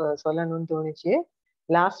எனக்கு இது சொல்லணும்னு தோணுச்சு.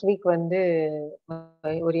 லாஸ்ட் வீக் வந்து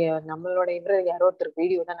ஒரு நம்மளோட யாரோ ஒருத்தர்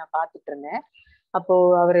வீடியோ தான் நான் பார்த்துட்டு இருந்தேன். அப்போ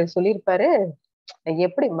அவரு சொல்லியிருப்பாரு,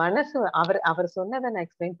 எப்படி மனசு அவர் சொன்னதை நான்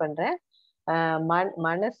எக்ஸ்பிளைன் பண்றேன்.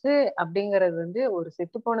 மனசு அப்படிங்கறது வந்து ஒரு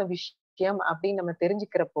செத்துப்போன விஷயம் அப்படின்னு நம்ம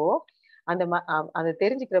தெரிஞ்சுக்கிறப்போ அதை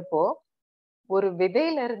தெரிஞ்சுக்கிறப்போ ஒரு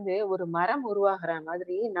விதையில இருந்து ஒரு மரம் உருவாகிற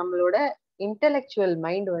மாதிரி நம்மளோட இன்டெலெக்சுவல்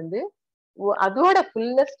மைண்ட் வந்து அதோட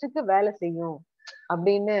ஃபுல்லஸ்டுக்கு வேலை செய்யும்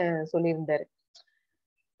அப்படின்னு சொல்லியிருந்தாரு.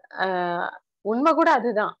 உண்மை கூட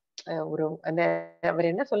அதுதான். ஒரு அவர்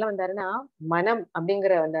என்ன சொல்ல வந்தாருன்னா, மனம்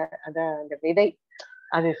அப்படிங்கிற அந்த விதை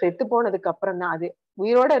அது செத்து போனதுக்கு அப்புறம் தான் அது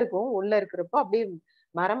உயிரோட இருக்கும். உள்ள இருக்கிறப்போ அப்படியே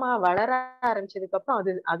மரமா வளர ஆரம்பிச்சதுக்கு அப்புறம்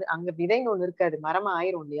அது அங்க விதைன்னு ஒண்ணு இருக்காது, மரமா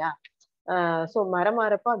ஆயிரும் இல்லையா. சோ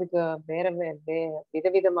மரமாறப்போ அதுக்கு வேற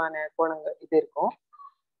விதவிதமான கோணங்கள் இது இருக்கும்.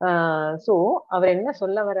 சோ அவர் என்ன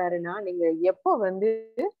சொல்ல வர்றாருன்னா, நீங்க எப்போ வந்து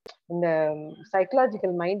இந்த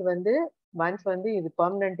சைக்கலாஜிக்கல் மைண்ட் வந்து ஒன்ஸ் வந்து இது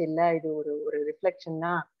பெர்மனன்ட் இல்ல, இது ஒரு ரிஃப்ளெக்ஷன்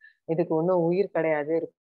தான், இதுக்கு ஒன்றும் உயிர் கிடையாது,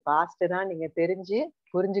 பாஸ்ட் தான் நீங்க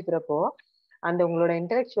புரிஞ்சுக்கிறப்போ அந்த உங்களோட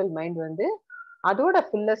இன்டெலெக்சுவல் மைண்ட் வந்து அதோட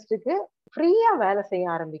ஃபுல்லஸ்டுக்கு ஃப்ரீயா வேலை செய்ய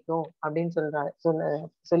ஆரம்பிக்கும் அப்படின்னு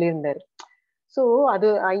சொல்லியிருந்தாரு. சோ அது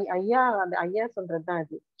ஐயா சொல்றதுதான்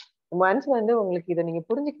இது. ஒன்ஸ் வந்து உங்களுக்கு இதை நீங்க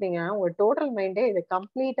புரிஞ்சுக்கிட்டீங்கன்னா உங்க டோட்டல் மைண்டே இதை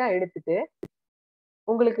கம்ப்ளீட்டா எடுத்துட்டு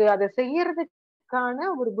உங்களுக்கு அதை செய்யறதுக்கான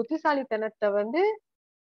ஒரு புத்திசாலித்தனத்தை வந்து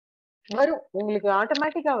வரும், உங்களுக்கு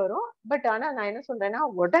ஆட்டோமேட்டிக்கா வரும். பட் ஆனா நான் என்ன சொல்றேன்னா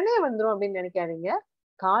உடனே வந்துரும் அப்படின்னு நினைக்காதீங்க.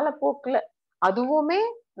 காலப்போக்குல அதுவுமே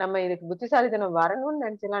நம்ம இதுக்கு புத்திசாலித்தனம் வரணும்னு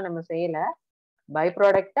நினைச்சலாம் நம்ம செய்யல. பை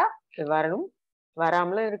ப்ராடக்டா வரணும்,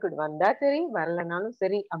 வராமலும் இருக்கட்டும், வந்தா சரி வரலனாலும்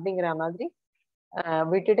சரி அப்படிங்கிற மாதிரி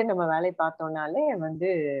விட்டுட்டு நம்ம வேலையை பார்த்தோம்னாலே வந்து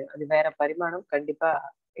அது வேற பரிமாணம் கண்டிப்பா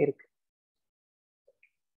இருக்கு.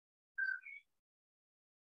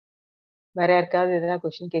 வேற யாருக்காவது எதாவது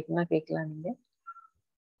கொஸ்டின் கேட்கணும்னா கேட்கலாம் நீங்க.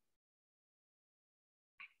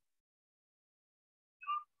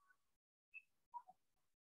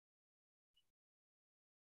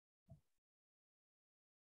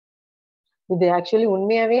 இது ஆக்சுவலி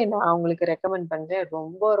உண்மையாவே நான் உங்களுக்கு ரெக்கமெண்ட் பண்றேன்.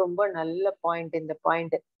 ரொம்ப ரொம்ப நல்ல பாயிண்ட் இந்த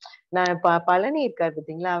பாயிண்ட். நான் பழனி இருக்காரு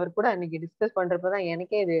பார்த்தீங்களா, அவர் கூட அன்னைக்கு டிஸ்கஸ் பண்றப்பதான்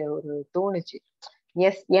எனக்கே இது ஒரு தோணுச்சு.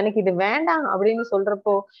 எஸ், எனக்கு இது வேண்டாம் அப்படின்னு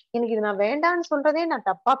சொல்றப்போ எனக்கு இது நான் வேண்டான்னு சொல்றதே நான்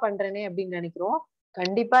தப்பா பண்றேனே அப்படின்னு நினைக்கிறோம்.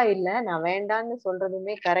 கண்டிப்பா இல்ல, நான் வேண்டான்னு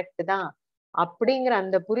சொல்றதுமே கரெக்ட் தான் அப்படிங்கிற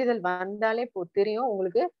அந்த புரிதல் வந்தாலே தெரியும்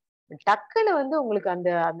உங்களுக்கு. டக்குன்னு வந்து உங்களுக்கு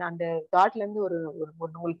அந்த அந்த தாட்ல இருந்து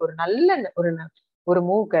உங்களுக்கு ஒரு நல்ல ஒரு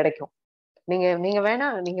மூவ் கிடைக்கும். நீங்க வேணா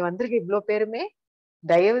நீங்க வந்திருக்க இவ்வளவு பேருமே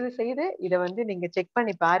தயவு செய்து இதை வந்து நீங்க செக்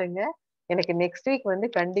பண்ணி பாருங்க. எனக்கு நெக்ஸ்ட் வீக் வந்து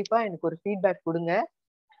கண்டிப்பா எனக்கு ஒரு ஃபீட்பேக் கொடுங்க.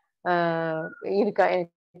 இது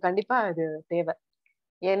கண்டிப்பா அது தேவை.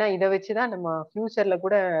 ஏன்னா இதை வச்சுதான் நம்ம ஃபியூச்சர்ல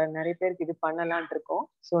கூட நிறைய பேருக்கு இது பண்ணலாம்னு இருக்கோம்.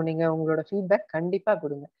 ஸோ நீங்க உங்களோட ஃபீட்பேக் கண்டிப்பா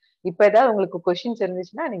கொடுங்க. இப்ப ஏதாவது உங்களுக்கு கொஸ்டின்ஸ்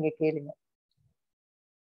இருந்துச்சுன்னா நீங்க கேளுங்க.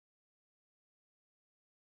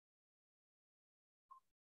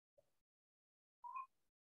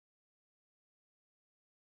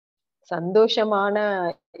 சந்தோஷமான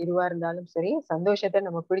இதுவா இருந்தாலும் சரி, சந்தோஷத்தை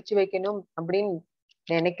நம்ம பிடிச்சு வைக்கணும் அப்படின்னு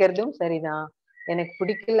நினைக்கிறதும் சரிதான், எனக்கு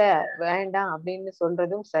பிடிக்கல வேண்டாம் அப்படின்னு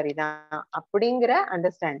சொல்றதும் சரிதான் அப்படிங்கிற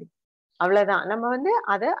அண்டர்ஸ்டாண்டிங். அவ்வளவுதான். நம்ம வந்து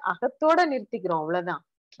அதை அகத்தோட நிறுத்திக்கிறோம், அவ்வளவுதான்.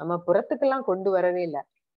 நம்ம புறத்துக்கெல்லாம் கொண்டு வரவே இல்லை,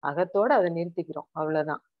 அகத்தோட அதை நிறுத்திக்கிறோம்,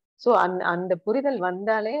 அவ்வளவுதான். சோ அந்த புரிதல்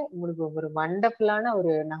வந்தாலே உங்களுக்கு ஒரு வண்டர்ஃபுல்லான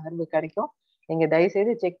ஒரு நகர்வு கிடைக்கும். நீங்க தயவு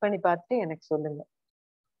செய்து செக் பண்ணி பார்த்துட்டு எனக்கு சொல்லுங்க.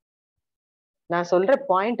 நான் சொல்ற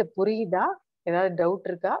பாயிண்ட் புரியுதா? ஏதாவது டவுட்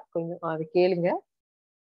இருக்கா? கொஞ்சம் அது கேளுங்க.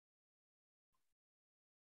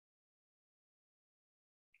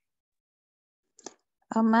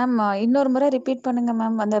 மேம் இன்னொரு முறை ரிப்பீட் பண்ணுங்க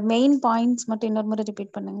மேம். அந்த மெயின் பாயிண்ட்ஸ் மட்டும் இன்னொரு முறை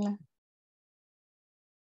ரிப்பீட் பண்ணுங்களேன்.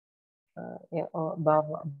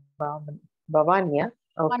 பவானியா?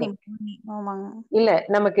 இல்ல,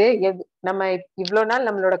 நமக்கு நம்ம இவ்வளவு நாள்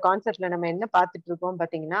நம்மளோட கான்செப்ட்ல நம்ம என்ன பாத்துட்டு இருக்கோம்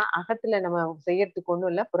பாத்தீங்கன்னா, அகத்துல நம்ம செய்யறதுக்கு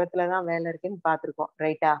ஒண்ணும் இல்ல, புறத்துலதான் வேலை இருக்குன்னு பாத்துருக்கோம்,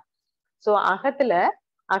 ரைட்டா? சோ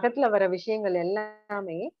அகத்துல வர விஷயங்கள்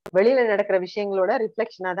எல்லாமே வெளியில நடக்கிற விஷயங்களோட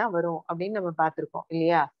ரிஃப்ளெக்ஷனா தான் வரும் அப்படின்னு நம்ம பாத்துருக்கோம்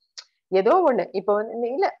இல்லையா? ஏதோ ஒண்ணு இப்ப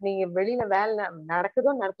வந்து இல்ல, நீங்க வெளியில வேலை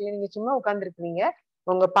நடக்குதோ நடக்கல, நீங்க சும்மா உட்கார்ந்துருக்கீங்க,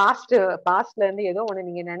 உங்க பாஸ்ட்ல இருந்து ஏதோ ஒண்ணு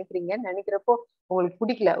நீங்க நினைக்கிறப்போ உங்களுக்கு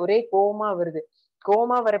பிடிக்கல, ஒரே கோவமா வருது.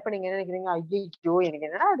 கோவமா வரப்ப நீங்க என்ன நினைக்கிறீங்க? ஐயோ எனக்கு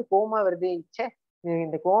என்னடா அது கோவமா வருது, ச்சே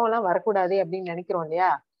இந்த கோவம் எல்லாம் வரக்கூடாது அப்படின்னு நினைக்கிறோம் இல்லையா?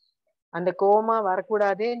 அந்த கோவமா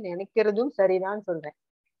வரக்கூடாதுன்னு நினைக்கிறதும் சரிதான் சொல்றேன்.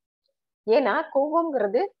 ஏன்னா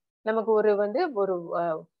கோவம்ங்கிறது நமக்கு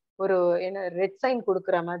ஒரு என்ன ரெட் சைன்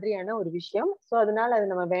கொடுக்குற மாதிரியான ஒரு விஷயம். சோ அதனால அது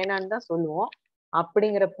நம்ம வேணான்னு தான் சொல்லுவோம்.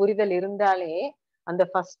 அப்படிங்கிற புரிதல் இருந்தாலே அந்த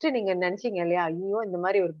ஃபர்ஸ்ட் நீங்க நினைச்சீங்க இல்லையா, ஐயோ இந்த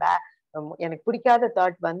மாதிரி ஒரு எனக்கு பிடிக்காத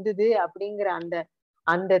தாட் வந்தது அப்படிங்கிற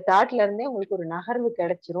அந்த தாட்ல இருந்தே உங்களுக்கு ஒரு நகர்வு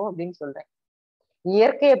கிடைச்சிரும் அப்படின்னு சொல்றேன்.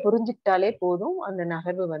 இயற்கையை புரிஞ்சுக்கிட்டாலே போதும், அந்த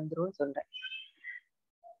நகர்வு வந்துரும் சொல்றேன்.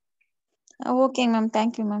 Okay ma'am,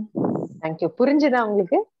 thank you ma'am. Thank you. புரிஞ்சுதா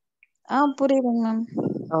உங்களுக்கு? புரியுதுங்க மேம்.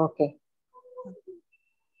 ஓகே.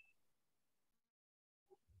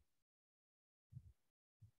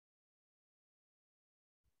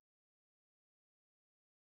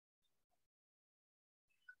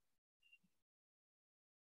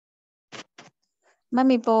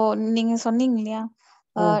 மேம் இப்போ நீங்க சொன்னீங்க இல்லையா,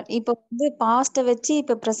 இப்போ வந்து பாஸ்ட வச்சு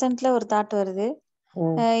இப்ப பிரசன்ட்ல ஒரு தாட் வருது,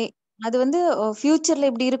 அது வந்து ஃபியூச்சர்ல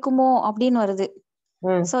இப்படி இருக்குமோ அப்படின்னு வருது.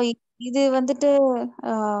 சோ இது வந்துட்டு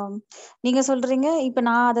நீங்க சொல்றீங்க, இப்ப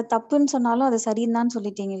நான் அதை தப்புன்னு சொன்னாலும் அது சரின்னு தான்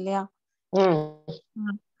சொல்லிட்டீங்க இல்லையா?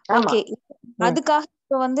 ஓகே. அதுக்காக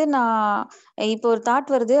இப்ப வந்து நான் இப்போ ஒரு தாட்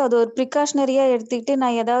வருது, அது ஒரு ப்ரிகாஷனரியா எடுத்துக்கிட்டு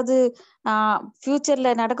நான் ஏதாவது ஃபியூச்சர்ல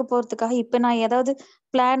நடக்க போறதுக்காக இப்ப நான் ஏதாவது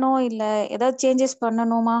பிளானோ இல்ல ஏதாவது சேஞ்சஸ்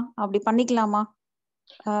பண்ணணுமா? அப்படி பண்ணிக்கலாமா?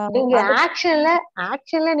 நீங்க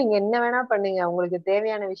ஆக்ஷன்ல நீங்க என்ன வேணா பண்ணுங்க, உங்களுக்கு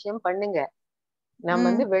தேவையான விஷயம் பண்ணுங்க. நம்ம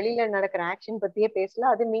வந்து வெளியில நடக்கிற ஆக்ஷன் பத்தியே பேசல.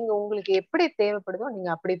 அது நீங்க உங்களுக்கு எப்படி தேவைப்படுதோ நீங்க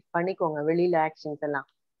அப்படி பண்ணிக்கோங்க வெளியில ஆக்ஷன்ஸ் எல்லாம்.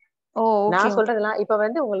 நான் சொல்றதெல்லாம் இப்ப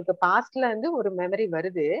வந்து உங்களுக்கு பாஸ்ட்ல இருந்து ஒரு மெமரி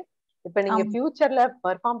வருது, இப்ப நீங்க ஃபியூச்சர்ல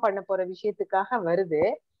பெர்ஃபார்ம் பண்ண போற விஷயத்துக்காக வருது.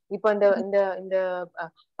 இப்ப இந்த இந்த இந்த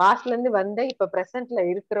பாஸ்ட்ல இருந்து வந்த இப்ப பிரசன்ட்ல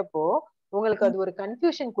இருக்கிறப்போ உங்களுக்கு அது ஒரு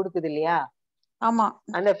கன்ஃபியூஷன் கொடுக்குது இல்லையா? ஆமா.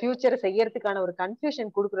 அந்த ஃபியூச்சரை செய்யறதுக்கான ஒரு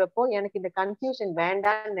கன்ஃபியூஷன் கொடுக்குறப்போ எனக்கு இந்த கன்ஃபியூஷன்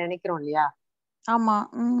வேண்டாம்னு நினைக்கிறோம் இல்லையா? ஆமா.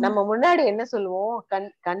 நம்ம முன்னாடி என்ன சொல்லுவோம்,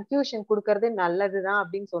 கன்ஃபியூஷன் கொடுக்கறது நல்லதுதான்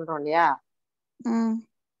அப்படின்னு சொல்றோம் இல்லையா?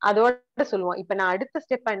 அதோட சொல்லுவோம். இப்ப நான் அடுத்த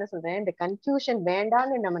ஸ்டெப்பா என்ன சொல்றேன், இந்த கன்ஃபியூஷன்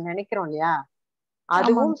வேண்டாம்னு நம்ம நினைக்கிறோம் இல்லையா?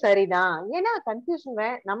 அதுவும் சரிதான். ஏன்னா கன்ஃபியூஷன்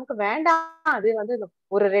நமக்கு வேண்டாம். அது வந்து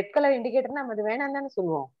ஒரு ரெட் கலர் இண்டிகேட்டர் நம்ம அது வேணாம் தானே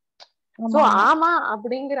சொல்லுவோம். சோ ஆமா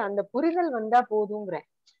அப்படிங்கிற அந்த புரிதல் வந்தா போதுங்கிறேன்.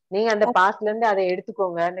 நீங்க அந்த பாஸ்ட்ல இருந்து அதை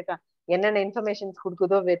எடுத்துக்கோங்க. அந்த என்னென்ன இன்ஃபர்மேஷன்ஸ்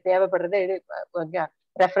கொடுக்குதோ தேவைப்படுறத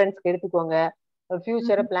ரெஃபரன்ஸ்க்கு எடுத்துக்கோங்க.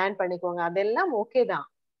 ஃபியூச்சரை பிளான் பண்ணிக்கோங்க. அதெல்லாம் ஓகே தான்.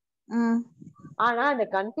 ஆனா அந்த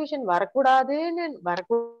கன்ஃபியூஷன் வரக்கூடாதுன்னு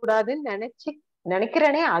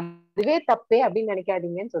நினைக்கிறேனே அதுவே தப்பே அப்படின்னு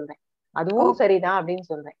நினைக்காதீங்கன்னு சொல்றேன். அதுவும் சரிதான் அப்படின்னு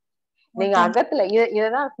சொல்றேன். நீங்க அகத்துல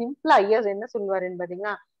இததான் சிம்பிளா ஐயா என்ன சொல்லுவாருன்னு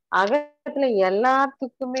பாத்தீங்கன்னா, அகத்துல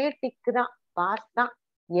எல்லாத்துக்குமே டிக்கு தான், பாஸ் தான்,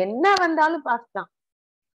 என்ன வந்தாலும் பாஸ் தான்.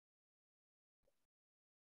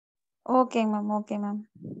 Okay ma'am. Okay ma'am.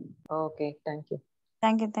 Okay, thank you.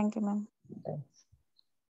 Thank you. Thank you ma'am.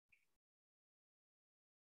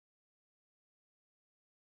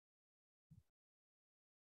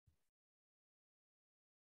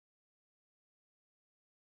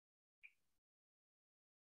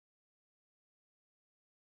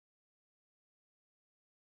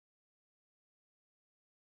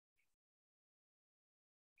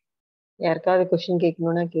 யாருக்காவது கொஸ்டின்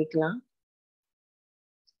கேட்கணும்னா கேட்கலாம்.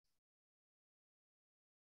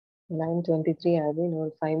 9:23 ஆகுது. இன்னும்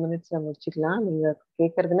ஒரு 5 minutesல முடிச்சுக்கலாம். நீங்க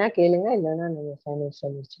கேட்கறதுனா கேளுங்க, இல்லைன்னா நம்ம 5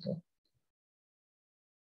 minutesல முடிச்சுக்கலாம்.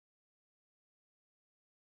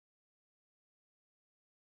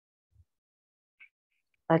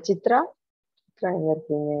 சித்ரா எங்க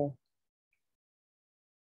இருக்கீங்க?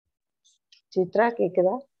 சித்ரா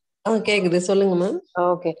கேக்குதா? கேக்குது, சொல்லுங்க மேம்.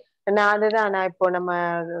 ஓகே, நான் இப்போ நம்ம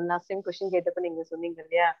லாஸ்ட் டைம் கொஸ்டின் கேட்டப்ப நீங்க சொன்னீங்க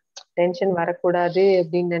இல்லையா, டென்ஷன் வரக்கூடாது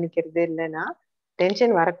அப்படின்னு நினைக்கிறது இல்லைன்னா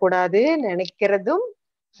டென்ஷன் வரக்கூடாது நினைக்கிறதும்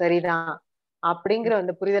சரிதான் அப்படிங்கிற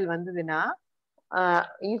அந்த புரிதல் வந்ததுன்னா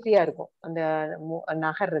ஈஸியா இருக்கும் அந்த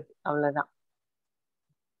நகர்றது. அவ்வளவுதான்.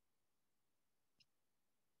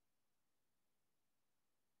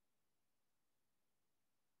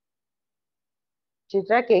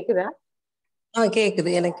 சித்ரா கேக்குதா?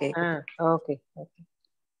 கேக்குது, எனக்கு கேக்குது. Okay okay.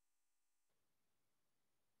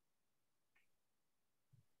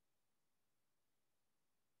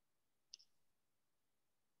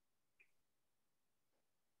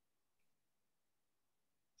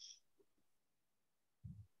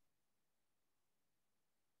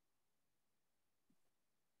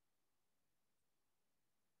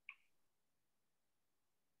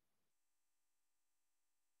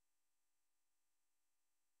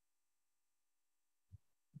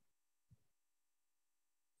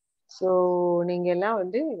 ஸோ நீங்க எல்லாம்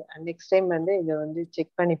வந்து நெக்ஸ்ட் டைம் வந்து இதை வந்து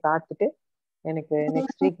செக் பண்ணி பார்த்துட்டு எனக்கு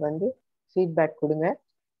நெக்ஸ்ட் வீக் வந்து ஃபீட்பேக் கொடுங்க.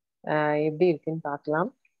 எப்படி இருக்குன்னு பார்க்கலாம்.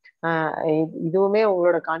 இதுவுமே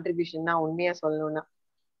உங்களோட கான்ட்ரிபியூஷன் தான் உண்மையா சொல்லணும்னா.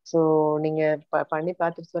 ஸோ நீங்க பண்ணி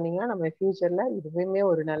பார்த்துட்டு சொன்னீங்கன்னா நம்ம ஃபியூச்சர்ல இதுவுமே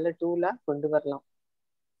ஒரு நல்ல டூலா கொண்டு வரலாம்.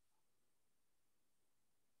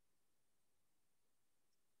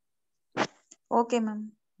 Okay ma'am.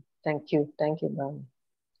 Thank you. Thank you ma'am.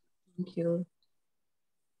 Thank you.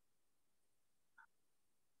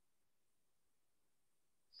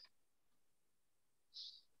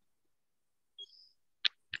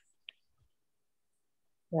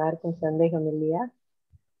 யாருக்கும் சந்தேகம் இல்லையா?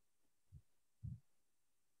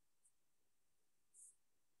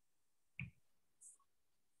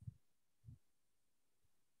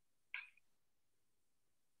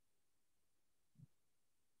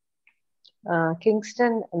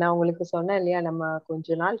 கிங்ஸ்டன் நான் உங்களுக்கு சொன்னேன் இல்லையா, நம்ம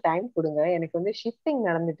கொஞ்ச நாள் டைம் கொடுங்க. எனக்கு வந்து ஷிஃப்டிங்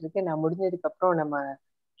நடந்துட்டு இருக்கு. நான் முடிஞ்சதுக்கு அப்புறம் நம்ம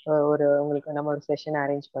உங்களுக்கு நம்ம ஒரு செஷன்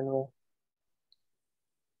அரேஞ்ச் பண்ணுவோம்.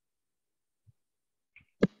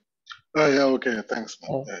 Yeah, okay, thanks.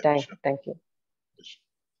 Thank you.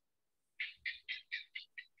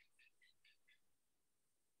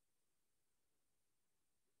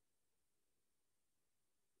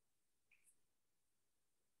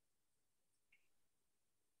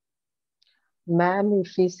 Ma'am,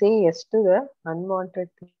 if we say yes to the unwanted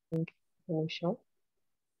thing,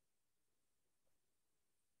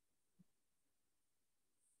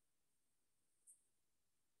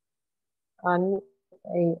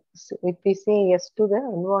 if we say yes to the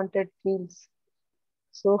unwanted feels,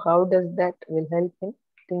 So how does that will help in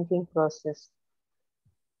thinking process?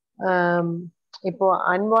 இப்போ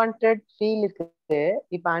unwanted ஃபீலுக்கு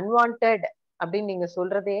இப்போ unwanted அப்படின்னு நீங்க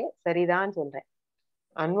சொல்றதே சரிதான் சொல்றேன்.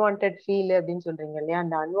 unwanted feel அப்படின்னு சொல்றீங்க இல்லையா,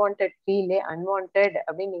 அந்த unwanted ஃபீல் unwanted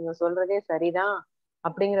அப்படின்னு நீங்க சொல்றதே சரிதான்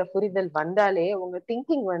அப்படிங்கிற புரிதல் வந்தாலே உங்க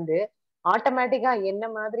திங்கிங் வந்து ஆட்டோமேட்டிக்கா என்ன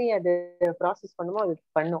மாதிரி அது ப்ராசஸ் பண்ணுமோ அது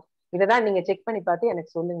பண்ணும். இததான் நீங்க செக் பண்ணி பார்த்து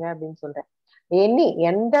எனக்கு சொல்லுங்க அப்படின்னு சொல்றேன்.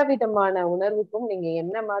 எந்த விதமான உணர்வுக்கும் நீங்க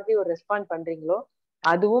என்ன மாதிரி ஒரு ரெஸ்பாண்ட் பண்றீங்களோ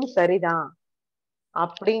அதுவும் சரிதான்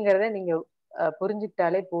அப்படிங்கறத நீங்க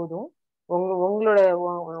புரிஞ்சுக்கிட்டாலே போதும்.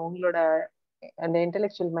 உங்களோட அந்த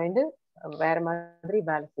இன்டெலெக்சுவல் மைண்டு வேற மாதிரி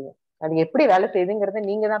வேலை செய்யும். அது எப்படி வேலை செய்யுதுங்கிறத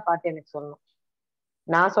நீங்க தான் பார்த்து எனக்கு சொல்லணும்.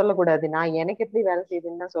 நான் சொல்லக்கூடாது. நான் எனக்கு எப்படி வேலை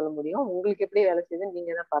செய்யுதுன்னு தான் சொல்ல முடியும். உங்களுக்கு எப்படி வேலை செய்யுதுன்னு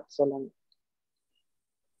நீங்க தான் பார்த்து சொல்லணும்.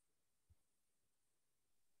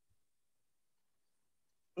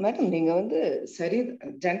 மேடம் நீங்க வந்து சரி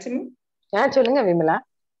ஜான்சி சொல்லுங்க விமலா.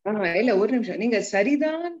 இல்ல ஒரு நிமிஷம். நீங்க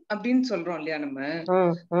சரிதான் அப்படின்னு சொல்றோம் இல்லையா நம்ம,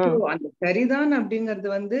 அந்த சரிதான் அப்படிங்கறது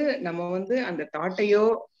வந்து நம்ம வந்து அந்த தாட்டையோ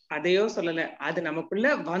அதையோ சொல்லல, அது நமக்குள்ள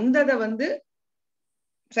வந்ததை வந்து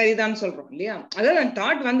சரிதான் சொல்றோம் இல்லையா. அதாவது அந்த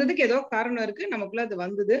தாட் வந்ததுக்கு ஏதோ காரணம் இருக்கு, நமக்குள்ள அது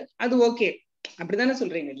வந்தது, அது ஓகே அப்படிதானே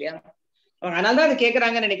சொல்றீங்க இல்லையா. அதனாலதான் அது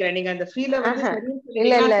கேக்குறாங்கன்னு நினைக்கிறேன். நீங்க அந்த ஃபீல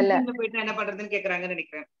வந்து போயிட்டு என்ன பண்றதுன்னு கேக்குறாங்கன்னு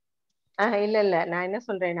நினைக்கிறேன். இல்ல நான் என்ன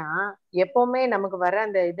சொல்றேன்னா, எப்பவுமே நமக்கு வர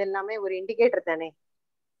அந்த இது எல்லாமே ஒரு இண்டிகேட்டர் தானே.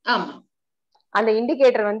 ஆமா, அந்த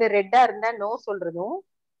இண்டிகேட்டர் வந்து ரெட்டா இருந்தா நோ சொல்றதும்,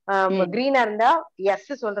 கிரீனா இருந்தா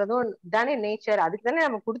எஸ் சொல்றதும் தானே நேச்சர். அதுக்கு தானே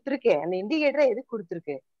நம்ம கொடுத்துருக்கே. அந்த இண்டிகேட்டரை எதுக்கு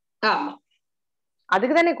கொடுத்துருக்கு?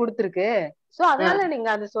 அதுக்கு தானே கொடுத்துருக்கு. சோ அதனால நீங்க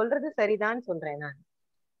அது சொல்றது சரிதான் சொல்றேன் நான்.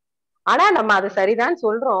 ஆனா நம்ம அது சரிதான்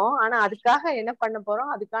சொல்றோம். ஆனா அதுக்காக என்ன பண்ண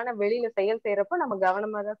போறோம், அதுக்கான வெளியில செயல் செய்யறப்போ நம்ம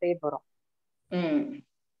கவனமா தான் செய்ய போறோம்.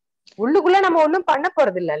 உள்ளுக்குள்ள நம்ம ஒண்ணும் பண்ண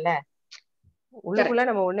போறது இல்லல்ல. உள்ளுக்குள்ள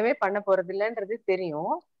நம்ம ஒண்ணுமே பண்ண போறது இல்லன்றது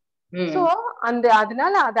தெரியும். சோ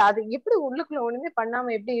அதனால அது எப்படி உள்ளுக்குள்ள ஒண்ணுமே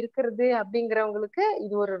பண்ணாம எப்படி இருக்கிறது அப்படிங்கிறவங்களுக்கு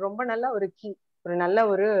இது ஒரு ரொம்ப நல்ல ஒரு கீ, ஒரு நல்ல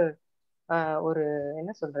ஒரு ஒரு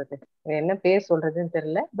என்ன சொல்றது, என்ன பேர் சொல்றதுன்னு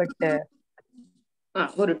தெரியல, பட்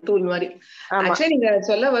ஒரு டூல் மாதிரி. ஆக்சுவலி நீங்க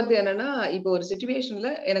சொல்ல வருது என்னன்னா, இப்போ ஒரு சிச்சுவேஷன்ல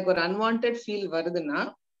எனக்கு ஒரு அன்வான்டட் ஃபீல் வருதுன்னா,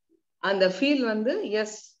 அந்த ஃபீல் வந்து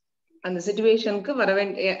எஸ் அந்த சிச்சுவேஷனுக்கு வர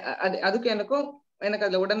வேண்டிய, அதுக்கு எனக்கு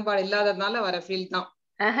அதுல உடன்பாடு இல்லாததுனால வர ஃபீல் தான்.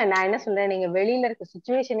 நான் என்ன சொல்றேன், நீங்க வெளியில இருக்க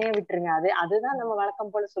சிச்சுவேஷனே விட்டுருங்க. அதுதான் நம்ம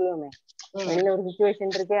வழக்கம் போல சொல்லுவோமே. வெளியில ஒரு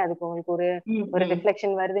சிச்சுவேஷன் இருக்கு, அதுக்கு உங்களுக்கு ஒரு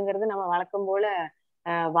ரிஃப்ளெக்ஷன் வருதுங்கிறது நம்ம வழக்கம் போல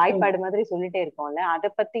வாய்ப்பாடு மாதிரி சொல்லிட்டே இருக்கோம்ல. அதை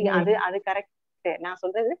பத்தி அது கரெக்ட். நான்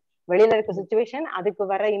சொல்றது வெளியில இருக்க சிச்சுவேஷன், அதுக்கு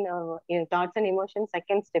வர thoughts and emotion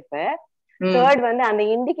second step. Third வந்து அந்த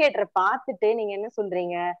இண்டிகேட்டரை பார்த்துட்டு நீங்க என்ன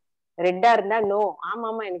சொல்றீங்க, ரெட்டா இருந்தா நோ,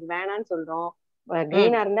 ஆமா எனக்கு வேணான்னு சொல்றோம்,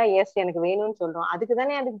 கிரீனா இருந்தா எஸ் எனக்கு வேணும்னு சொல்றோம்.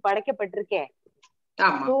 அதுக்குதானே அதுக்கு படைக்கப்பட்டிருக்கே.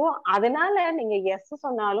 சோ அதனால நீங்க எஸ்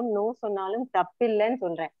சொன்னாலும் நோ சொன்னாலும் தப்பு இல்லைன்னு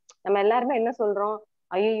சொல்றேன். நம்ம எல்லாருமே என்ன சொல்றோம்,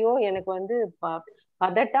 ஐயோ எனக்கு வந்து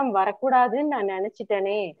பதட்டம் வரக்கூடாதுன்னு நான்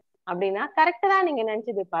நினைச்சிட்டேனே அப்படின்னா, கரெக்ட் தான். நீங்க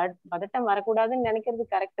நினைச்சது பதட்டம் வரக்கூடாதுன்னு நினைக்கிறது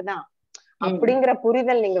கரெக்ட் தான். அப்படிங்கிற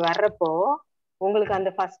புரிதல் நீங்க வர்றப்போ உங்களுக்கு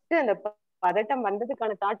அந்த ஃபர்ஸ்ட் அந்த பதட்டம்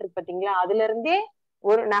வந்ததுக்கான தாட் இருக்கு பாத்தீங்களா, அதுல இருந்தே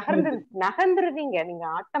ஒரு நகர்ந்துருவீங்க. நீங்க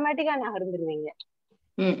ஆட்டோமேட்டிக்கா நகர்ந்துருவீங்க.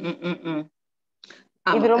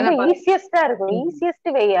 இது ரொம்ப ஈஸியஸ்டா இருக்கும், ஈஸியஸ்ட்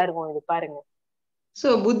வேயா இருக்கும் இது பாருங்க. சோ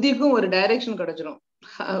புத்திக்கும் ஒரு டைரக்ஷன் கிடைச்சிரும்.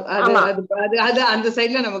 அது அந்த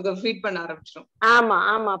சைடுல நமக்கு ஃபீட் பண்ண ஆரம்பிச்சிடும்.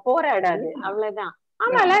 ஆமா போராடாது, அவ்வளவுதான்.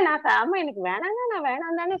 ஆமால ஆமா எனக்கு வேணாம்னா நான்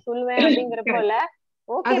வேணாம் தானே சொல்லுவேன் அப்படிங்கிறப்போல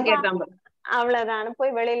ஓகே அவ்வளவுதான்.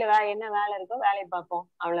 போய் வெளியில என்ன வேலை இருக்கோ வேலையை பார்ப்போம்,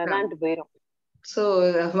 அவ்வளவுதான் போயிரும். சோ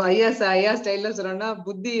ஐயா ஸ்டைல்ல சொல்லணும்னா,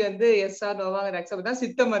 புத்தி வந்து எஸ் ஆர் நோவாங்க அக்செப்ட் தான்,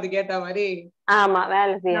 சித்தம் அதுக்கு ஏத்த மாதிரி ஆமா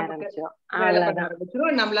வேலை செய்ய ஆரம்பிச்சிடும்.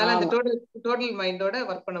 நம்மளால அந்த டோட்டல் மைண்டோட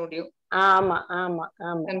ஒர்க் பண்ண முடியும். ஆமா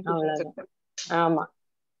அவ்வளவுதான். ஆமா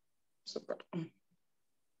சூப்பர்.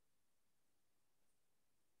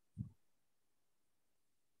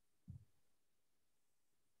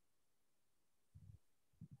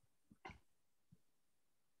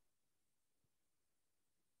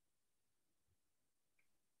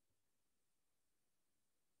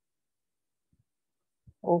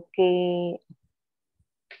 ஓகே,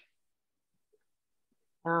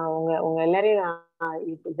 உங்க எல்லாரையும் நான்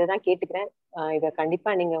இதான் கேட்டுக்கிறேன். இத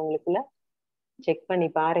கண்டிப்பா நீங்க உங்களுக்குள்ள செக் பண்ணி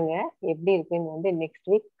பாருங்க எப்படி இருக்குன்னு. வந்து நெக்ஸ்ட்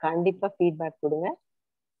வீக் கண்டிப்பா ஃபீட்பேக் கொடுங்க.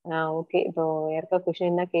 ஓகே, இப்போ யாருக்கா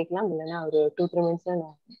கொஸ்டின் தான் கேட்கலாம், இல்லைன்னா ஒரு 2-3 மினிட்ஸ்ல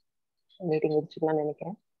நான் மீட்டிங் முடிச்சுக்கலாம்னு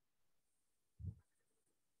நினைக்கிறேன்.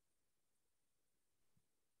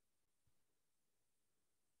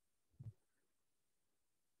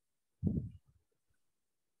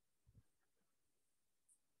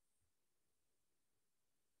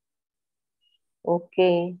 Okay,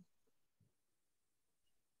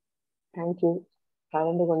 thank you.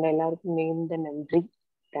 கலந்து கொண்ட எல்லாருக்கும் மிகுந்த நன்றி.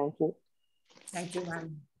 Thank you. Thank you ma'am.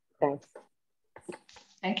 Thanks.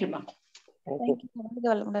 Thank you ma'am.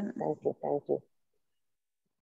 Thank you. Thank you.